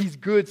says he's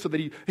good so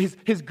that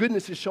his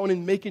goodness is shown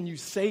in making you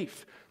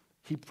safe.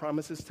 He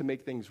promises to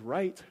make things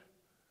right,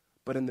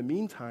 but in the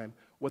meantime,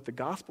 what the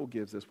gospel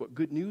gives us, what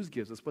good news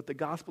gives us, what the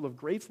gospel of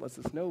grace lets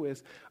us know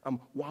is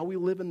while we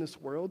live in this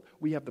world,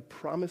 we have the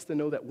promise to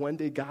know that one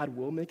day God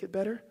will make it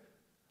better,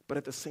 but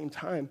at the same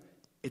time,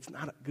 it's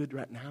not good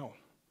right now.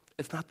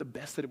 It's not the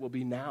best that it will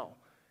be now.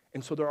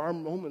 And so there are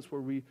moments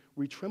where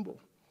we tremble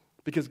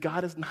because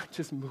God is not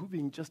just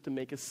moving just to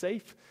make us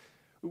safe.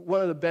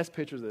 One of the best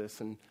pictures of this,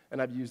 and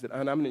I've used it,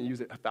 and I'm going to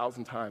use it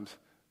 1,000 times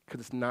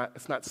because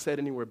it's not said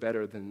anywhere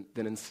better than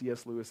in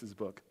C.S. Lewis's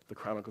book, The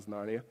Chronicles of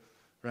Narnia,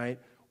 right?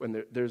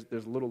 When there's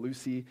little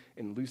Lucy,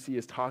 and Lucy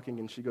is talking,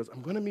 and she goes,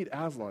 I'm going to meet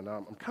Aslan.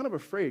 I'm kind of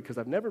afraid because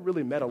I've never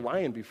really met a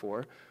lion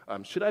before.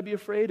 Should I be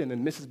afraid? And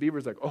then Mrs.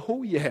 Beaver's like,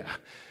 oh, yeah.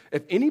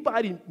 If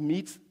anybody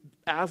meets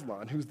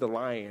Aslan, who's the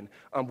lion,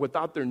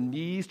 without their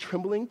knees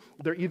trembling,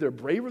 they're either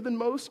braver than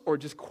most or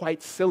just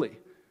quite silly.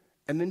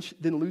 And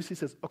then Lucy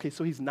says, okay,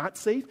 so he's not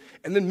safe?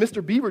 And then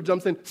Mr. Beaver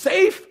jumps in,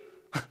 safe?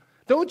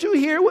 Don't you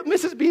hear what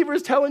Mrs. Beaver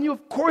is telling you?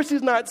 Of course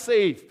he's not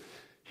safe.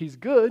 He's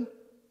good,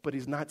 but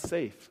he's not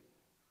safe.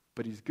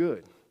 But he's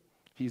good.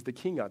 He's the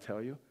king, I'll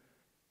tell you.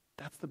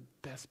 That's the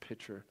best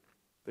picture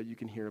that you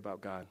can hear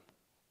about God.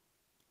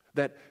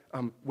 That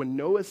when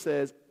Noah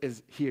says,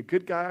 is he a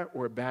good guy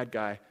or a bad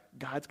guy,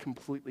 God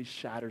completely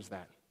shatters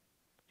that.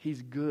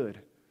 He's good,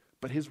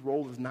 but his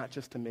role is not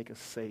just to make us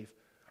safe.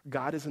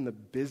 God is in the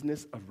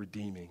business of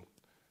redeeming.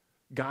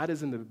 God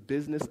is in the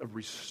business of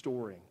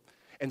restoring.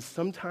 And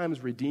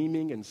sometimes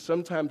redeeming and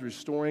sometimes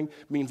restoring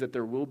means that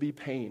there will be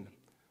pain.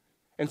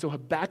 And so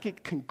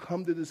Habakkuk can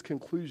come to this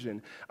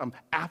conclusion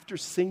after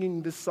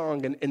singing this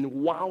song and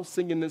while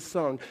singing this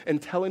song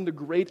and telling the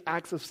great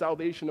acts of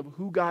salvation of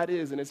who God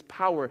is and his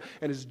power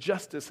and his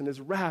justice and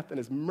his wrath and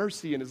his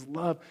mercy and his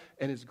love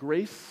and his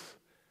grace,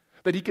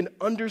 that he can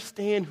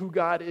understand who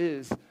God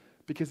is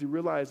because he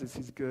realizes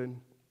he's good,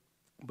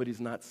 but he's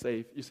not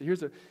safe. You see,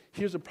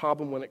 here's a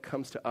problem when it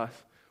comes to us,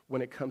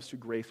 when it comes to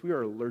grace. We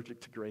are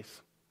allergic to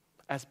grace.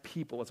 As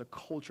people, as a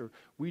culture,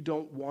 we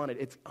don't want it.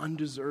 It's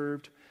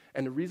undeserved.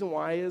 And the reason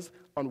why is,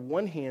 on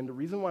one hand, the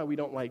reason why we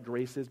don't like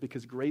grace is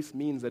because grace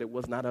means that it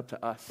was not up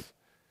to us,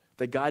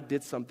 that God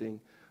did something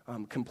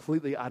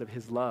completely out of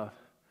his love.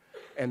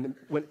 And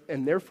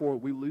therefore,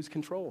 we lose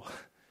control.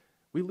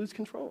 We lose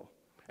control.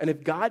 And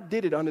if God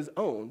did it on his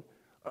own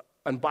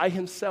and by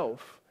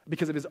himself,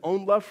 because of his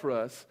own love for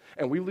us,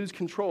 and we lose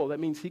control, that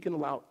means he can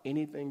allow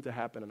anything to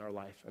happen in our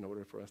life in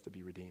order for us to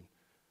be redeemed.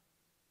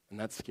 And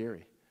that's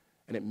scary.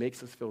 And it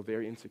makes us feel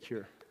very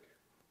insecure.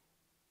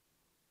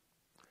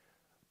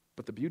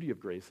 But the beauty of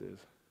grace is,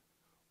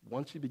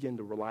 once you begin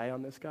to rely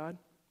on this God,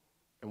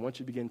 and once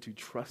you begin to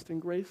trust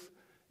in grace,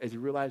 as you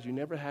realize you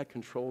never had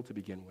control to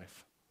begin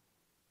with,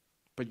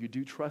 but you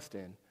do trust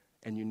in,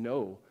 and you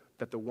know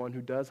that the one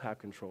who does have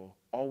control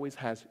always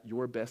has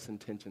your best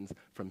intentions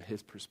from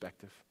his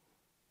perspective.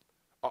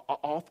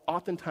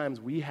 Oftentimes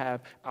we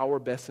have our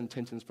best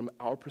intentions from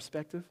our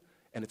perspective,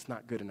 and it's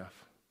not good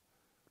enough.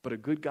 But a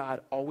good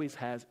God always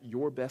has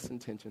your best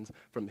intentions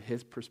from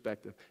his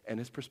perspective. And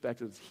his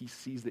perspective is he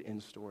sees the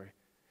end story.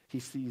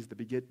 He sees the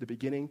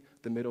beginning,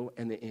 the middle,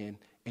 and the end.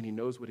 And he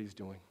knows what he's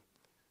doing.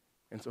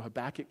 And so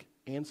Habakkuk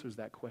answers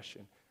that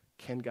question.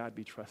 Can God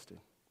be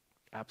trusted?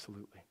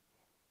 Absolutely.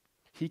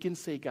 He can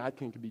say God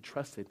can be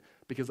trusted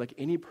because like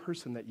any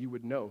person that you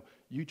would know,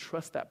 you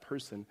trust that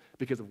person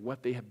because of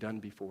what they have done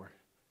before.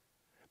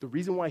 The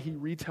reason why he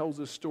retells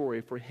the story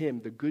for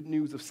him, the good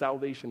news of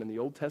salvation in the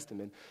Old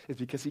Testament, is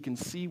because he can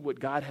see what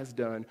God has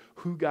done,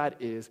 who God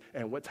is,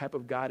 and what type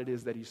of God it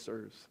is that he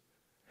serves.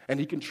 And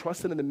he can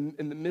trust it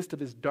in the midst of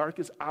his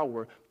darkest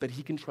hour that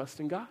he can trust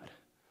in God. And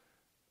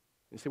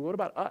you say, well, what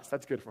about us?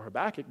 That's good for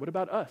Habakkuk. What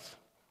about us?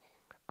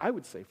 I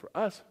would say for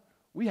us,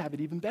 we have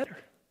it even better.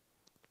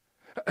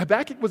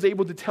 Habakkuk was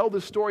able to tell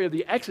the story of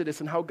the Exodus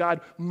and how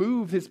God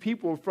moved his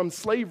people from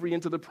slavery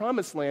into the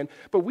promised land,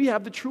 but we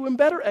have the true and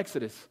better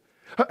Exodus.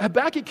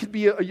 Habakkuk could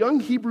be a young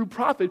Hebrew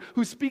prophet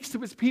who speaks to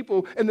his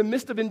people in the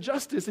midst of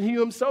injustice, and he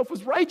himself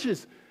was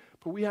righteous.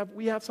 But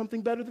we have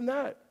something better than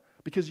that,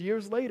 because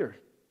years later,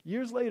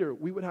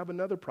 we would have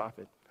another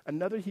prophet,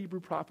 another Hebrew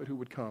prophet who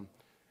would come.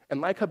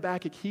 And like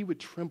Habakkuk, he would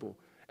tremble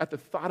at the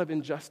thought of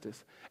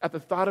injustice, at the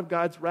thought of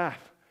God's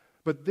wrath.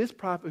 But this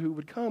prophet who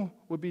would come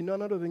would be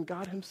none other than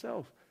God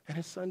himself and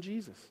his son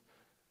Jesus.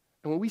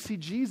 And when we see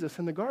Jesus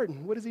in the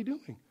garden, what is he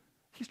doing?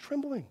 He's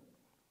trembling.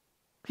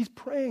 He's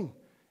praying.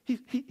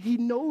 He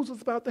knows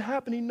what's about to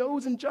happen. He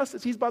knows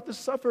injustice. He's about to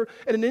suffer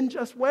in an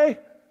unjust way.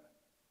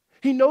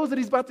 He knows that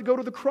he's about to go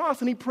to the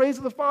cross, and he prays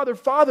to the Father,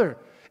 Father,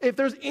 if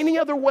there's any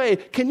other way,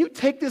 can you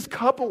take this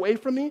cup away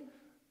from me?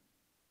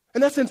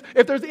 In essence,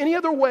 if there's any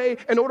other way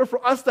in order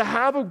for us to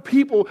have a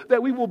people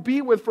that we will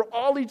be with for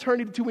all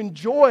eternity to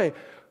enjoy,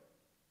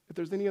 if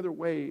there's any other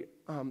way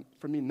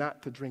for me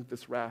not to drink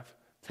this wrath,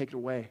 take it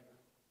away.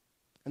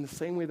 In the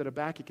same way that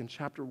Habakkuk in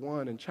chapter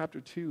 1 and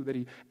chapter 2, that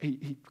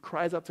he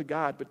cries out to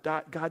God, but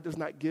God does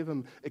not give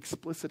him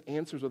explicit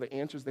answers or the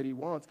answers that he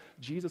wants.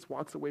 Jesus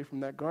walks away from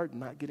that garden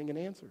not getting an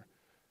answer.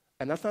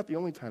 And that's not the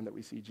only time that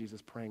we see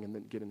Jesus praying and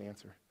then get an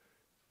answer.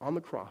 On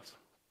the cross,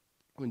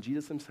 when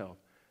Jesus himself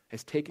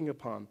is taking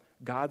upon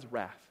God's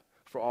wrath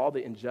for all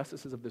the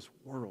injustices of this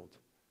world,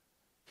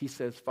 he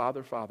says,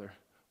 Father, Father,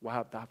 why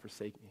hast thou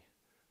forsaken me?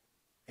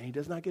 And he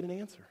does not get an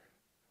answer.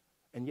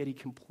 And yet he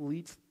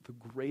completes the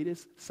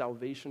greatest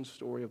salvation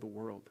story of the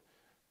world.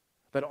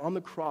 That on the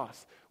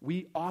cross,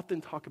 we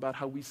often talk about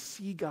how we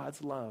see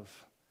God's love.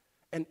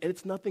 And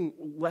it's nothing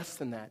less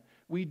than that.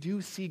 We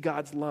do see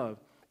God's love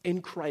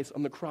in Christ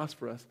on the cross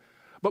for us.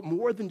 But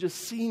more than just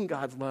seeing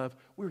God's love,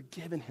 we're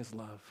given his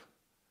love.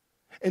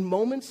 In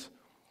moments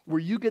where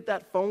you get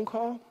that phone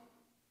call,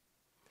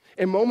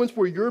 in moments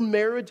where your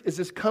marriage is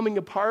just coming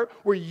apart,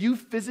 where you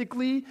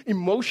physically,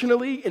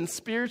 emotionally, and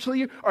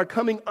spiritually are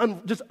coming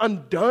just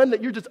undone,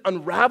 that you're just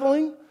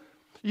unraveling,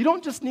 you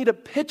don't just need a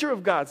picture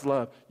of God's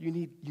love. You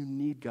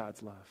need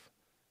God's love.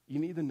 You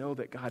need to know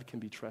that God can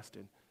be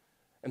trusted.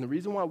 And the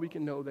reason why we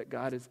can know that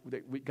God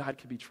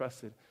can be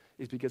trusted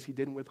is because he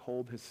didn't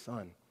withhold his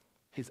son,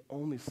 his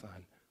only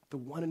son, the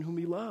one in whom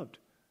he loved.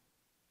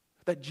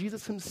 That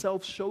Jesus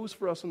himself shows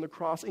for us on the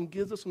cross and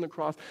gives us on the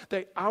cross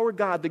that our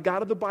God, the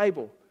God of the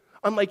Bible,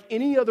 unlike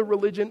any other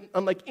religion,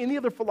 unlike any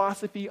other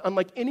philosophy,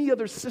 unlike any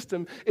other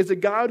system, is a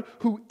God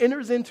who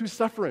enters into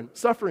suffering,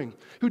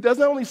 who does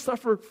not only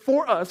suffer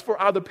for us, for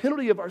the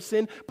penalty of our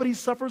sin, but he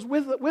suffers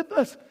with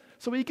us.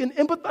 So he can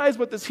empathize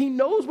with us. He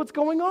knows what's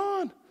going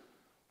on.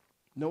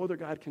 No other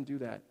God can do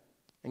that.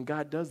 And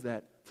God does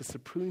that to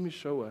supremely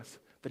show us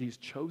that he's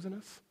chosen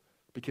us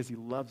because he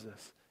loves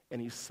us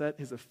and he set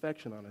his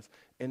affection on us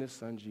in his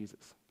son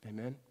Jesus.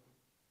 Amen?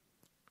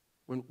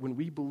 When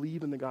we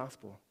believe in the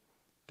gospel,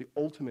 the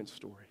ultimate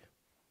story,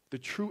 the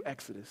true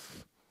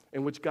exodus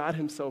in which God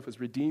himself is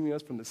redeeming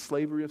us from the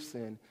slavery of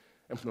sin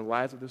and from the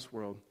lies of this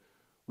world,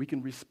 we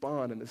can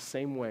respond in the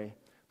same way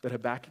that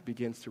Habakkuk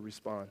begins to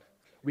respond.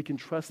 We can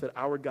trust that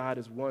our God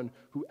is one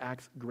who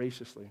acts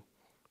graciously.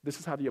 This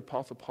is how the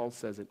Apostle Paul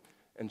says it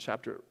in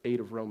chapter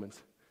 8 of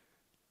Romans.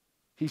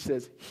 He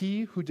says,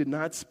 he who did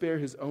not spare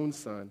his own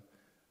son,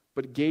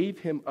 but gave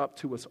him up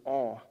to us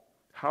all,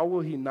 how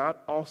will he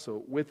not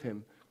also with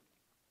him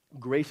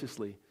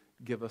graciously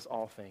give us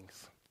all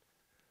things?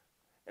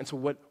 And so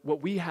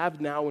what we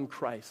have now in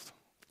Christ,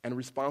 in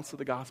response to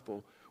the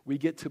gospel, we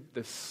get to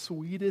the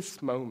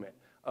sweetest moment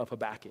of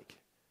Habakkuk.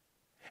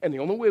 And the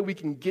only way we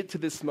can get to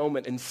this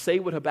moment and say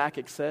what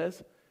Habakkuk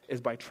says is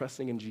by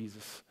trusting in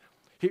Jesus.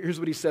 Here's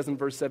what he says in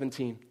verse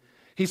 17.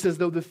 He says,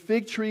 though the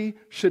fig tree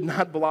should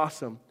not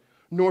blossom,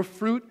 nor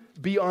fruit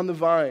be on the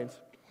vines,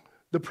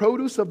 the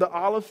produce of the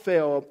olive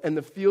fail, and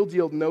the field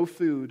yield no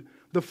food,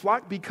 the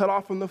flock be cut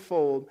off from the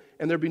fold,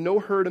 and there be no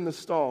herd in the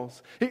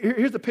stalls.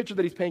 Here's the picture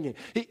that he's painting.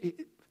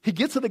 He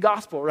gets to the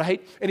gospel,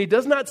 right? And he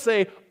does not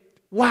say,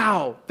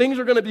 wow, things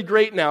are going to be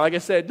great now. Like I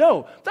said,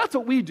 no, that's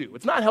what we do.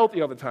 It's not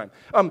healthy all the time.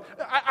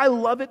 I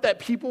love it that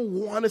people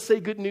want to say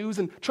good news,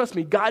 and trust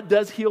me, God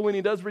does heal and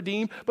he does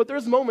redeem, but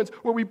there's moments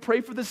where we pray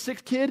for the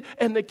sick kid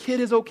and the kid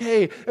is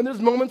okay, and there's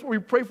moments where we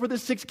pray for the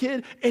sick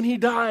kid and he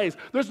dies.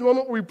 There's a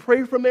moment where we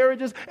pray for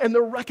marriages and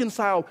they're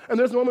reconciled, and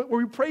there's a moment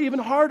where we pray even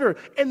harder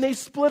and they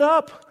split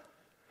up.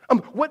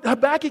 What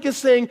Habakkuk is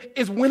saying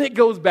is when it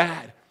goes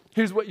bad,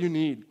 here's what you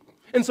need.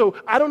 And so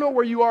I don't know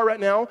where you are right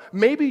now.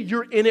 Maybe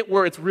you're in it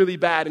where it's really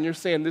bad and you're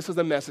saying, this is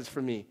a message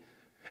for me.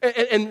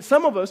 And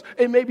some of us,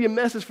 it may be a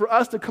message for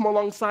us to come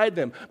alongside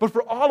them. But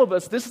for all of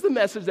us, this is the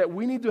message that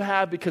we need to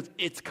have because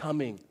it's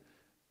coming.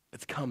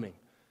 It's coming.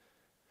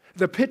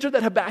 The picture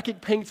that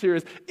Habakkuk paints here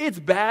is it's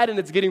bad and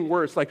it's getting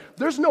worse. Like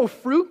there's no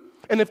fruit.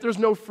 And if there's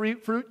no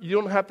fruit, you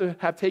don't have to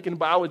have taken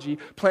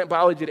plant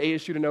biology at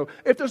ASU to know.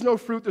 If there's no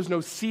fruit, there's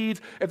no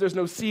seeds. If there's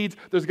no seeds,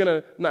 there's going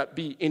to not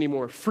be any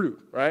more fruit,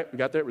 right? We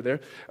got that? We're there.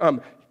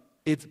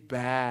 It's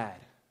bad,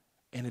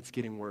 and it's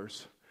getting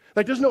worse.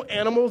 Like there's no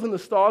animals in the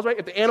stalls, right?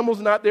 If the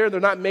animal's not there, they're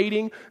not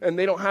mating, and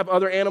they don't have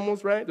other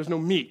animals, right? There's no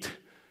meat.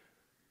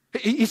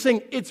 He's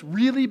saying it's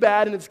really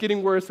bad, and it's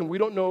getting worse, and we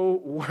don't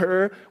know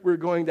where we're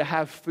going to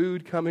have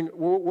food coming,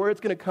 where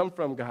it's going to come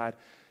from, God.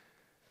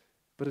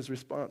 But his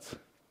response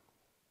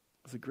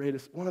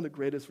is one of the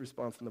greatest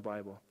responses in the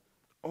Bible.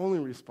 Only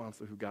response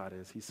to who God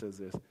is. He says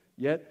this,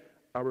 yet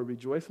I will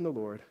rejoice in the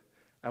Lord.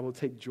 I will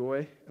take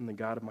joy in the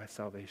God of my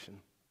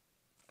salvation.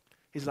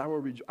 He says, I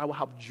will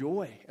have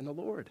joy in the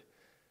Lord.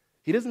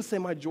 He doesn't say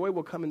my joy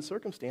will come in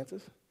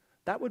circumstances.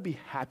 That would be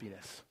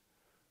happiness.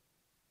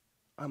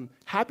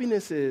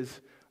 Happiness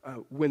is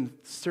when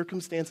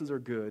circumstances are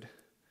good.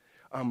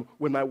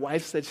 When my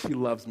wife says she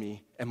loves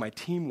me and my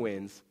team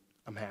wins,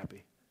 I'm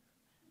happy.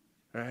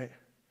 All right?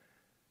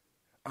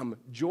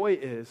 Joy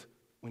is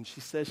when she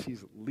says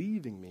she's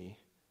leaving me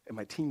and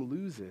my team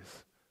loses,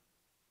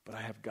 but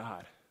I have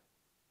God.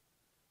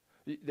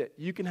 That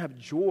you can have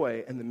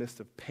joy in the midst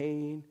of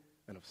pain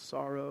and of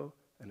sorrow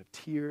and of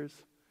tears.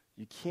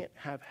 You can't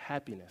have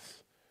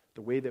happiness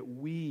the way that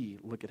we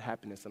look at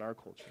happiness in our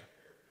culture.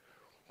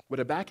 What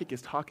Habakkuk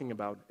is talking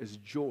about is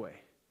joy,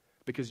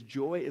 because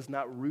joy is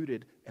not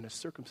rooted in a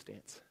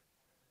circumstance.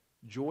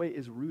 Joy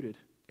is rooted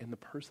in the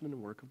person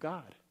and work of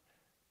God.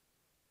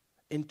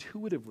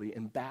 Intuitively,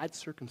 in bad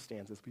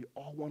circumstances, we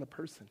all want a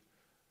person.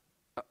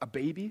 A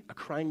baby, a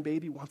crying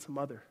baby wants a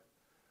mother.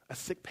 A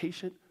sick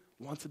patient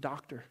wants a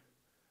doctor,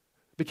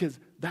 because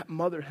that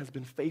mother has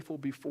been faithful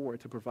before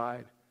to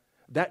provide.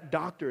 That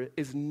doctor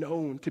is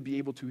known to be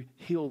able to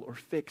heal or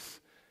fix.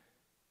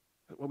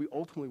 What we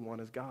ultimately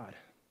want is God.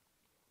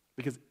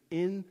 Because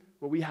in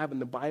what we have in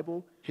the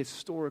Bible,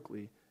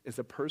 historically, is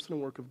the person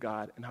and work of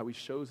God and how he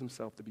shows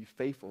himself to be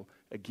faithful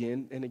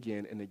again and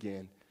again and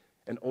again.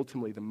 And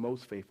ultimately, the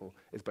most faithful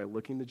is by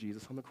looking to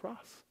Jesus on the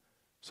cross.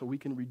 So we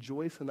can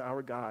rejoice in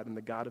our God and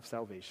the God of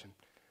salvation.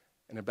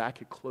 And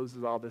Habakkuk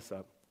closes all this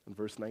up in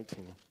verse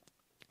 19.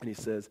 And he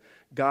says,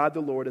 God the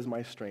Lord is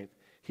my strength.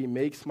 He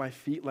makes my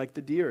feet like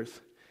the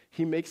deer's.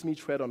 He makes me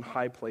tread on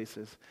high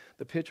places.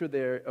 The picture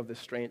there of the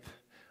strength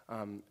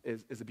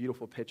is a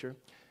beautiful picture.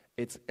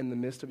 It's in the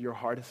midst of your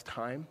hardest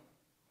time.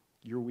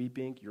 You're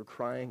weeping, you're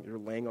crying, you're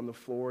laying on the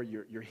floor,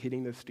 you're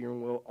hitting the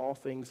steering wheel, all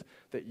things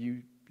that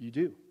you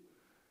do.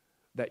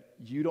 That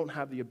you don't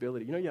have the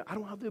ability. I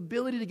don't have the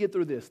ability to get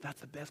through this. That's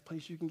the best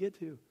place you can get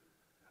to.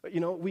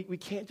 We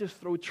can't just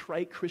throw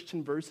trite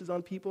Christian verses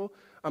on people.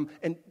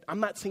 And I'm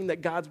not saying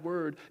that God's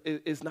word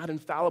is not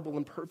infallible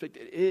and perfect.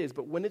 It is.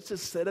 But when it's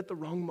just said at the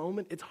wrong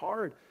moment, it's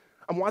hard.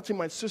 I'm watching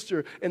my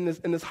sister in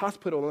this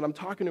hospital, and I'm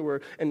talking to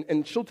her,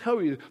 and she'll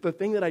tell you the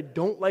thing that I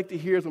don't like to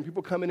hear is when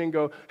people come in and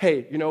go,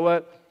 hey, you know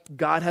what?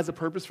 God has a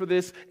purpose for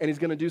this, and he's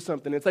going to do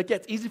something. It's like, yeah,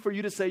 it's easy for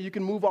you to say you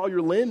can move all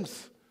your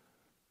limbs.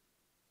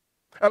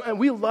 And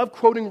we love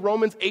quoting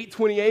Romans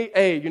 8:28.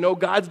 Hey,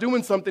 God's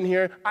doing something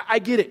here. I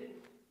get it.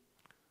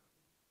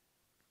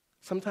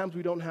 Sometimes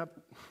we don't have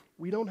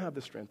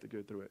the strength to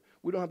go through it.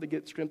 We don't have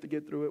the strength to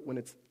get through it when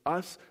it's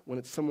us, when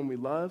it's someone we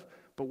love.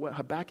 But what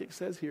Habakkuk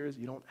says here is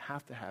you don't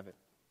have to have it.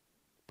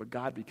 But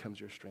God becomes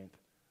your strength.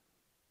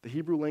 The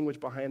Hebrew language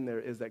behind there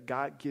is that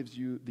God gives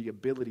you the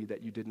ability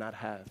that you did not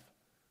have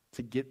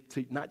to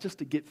not just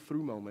to get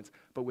through moments,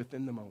 but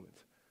within the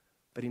moment.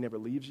 That he never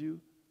leaves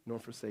you nor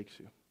forsakes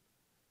you.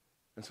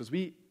 And so as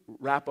we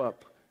wrap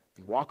up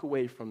and walk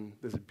away from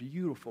this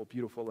beautiful,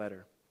 beautiful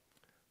letter,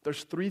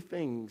 there's 3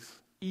 things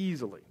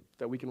easily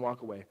that we can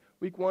walk away.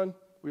 Week 1,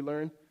 we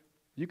learn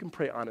you can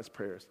pray honest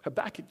prayers.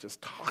 Habakkuk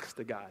just talks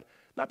to God,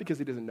 not because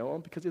he doesn't know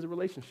him, because he has a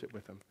relationship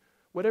with him.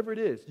 Whatever it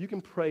is, you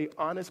can pray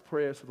honest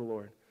prayers to the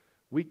Lord.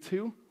 Week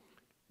 2,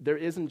 there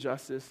is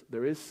injustice,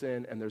 there is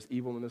sin, and there's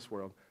evil in this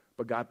world,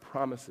 but God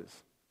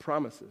promises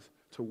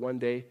to one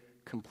day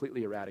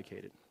completely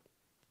eradicate it.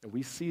 And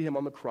we see him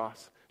on the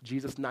cross,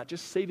 Jesus not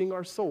just saving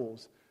our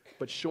souls,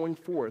 but showing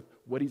forth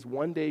what he's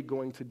one day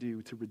going to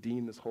do to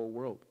redeem this whole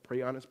world.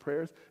 Pray honest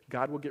prayers.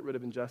 God will get rid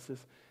of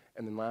injustice.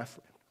 And then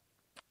lastly,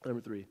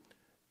 number 3,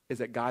 is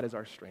that God is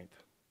our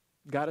strength.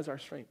 God is our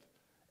strength.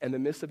 In the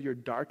midst of your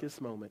darkest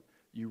moment,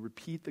 you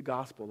repeat the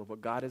gospel of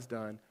what God has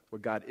done,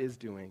 what God is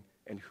doing,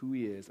 and who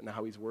he is, and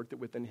how he's worked it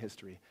within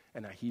history,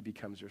 and how he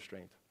becomes your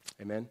strength.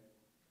 Amen?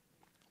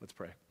 Let's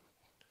pray.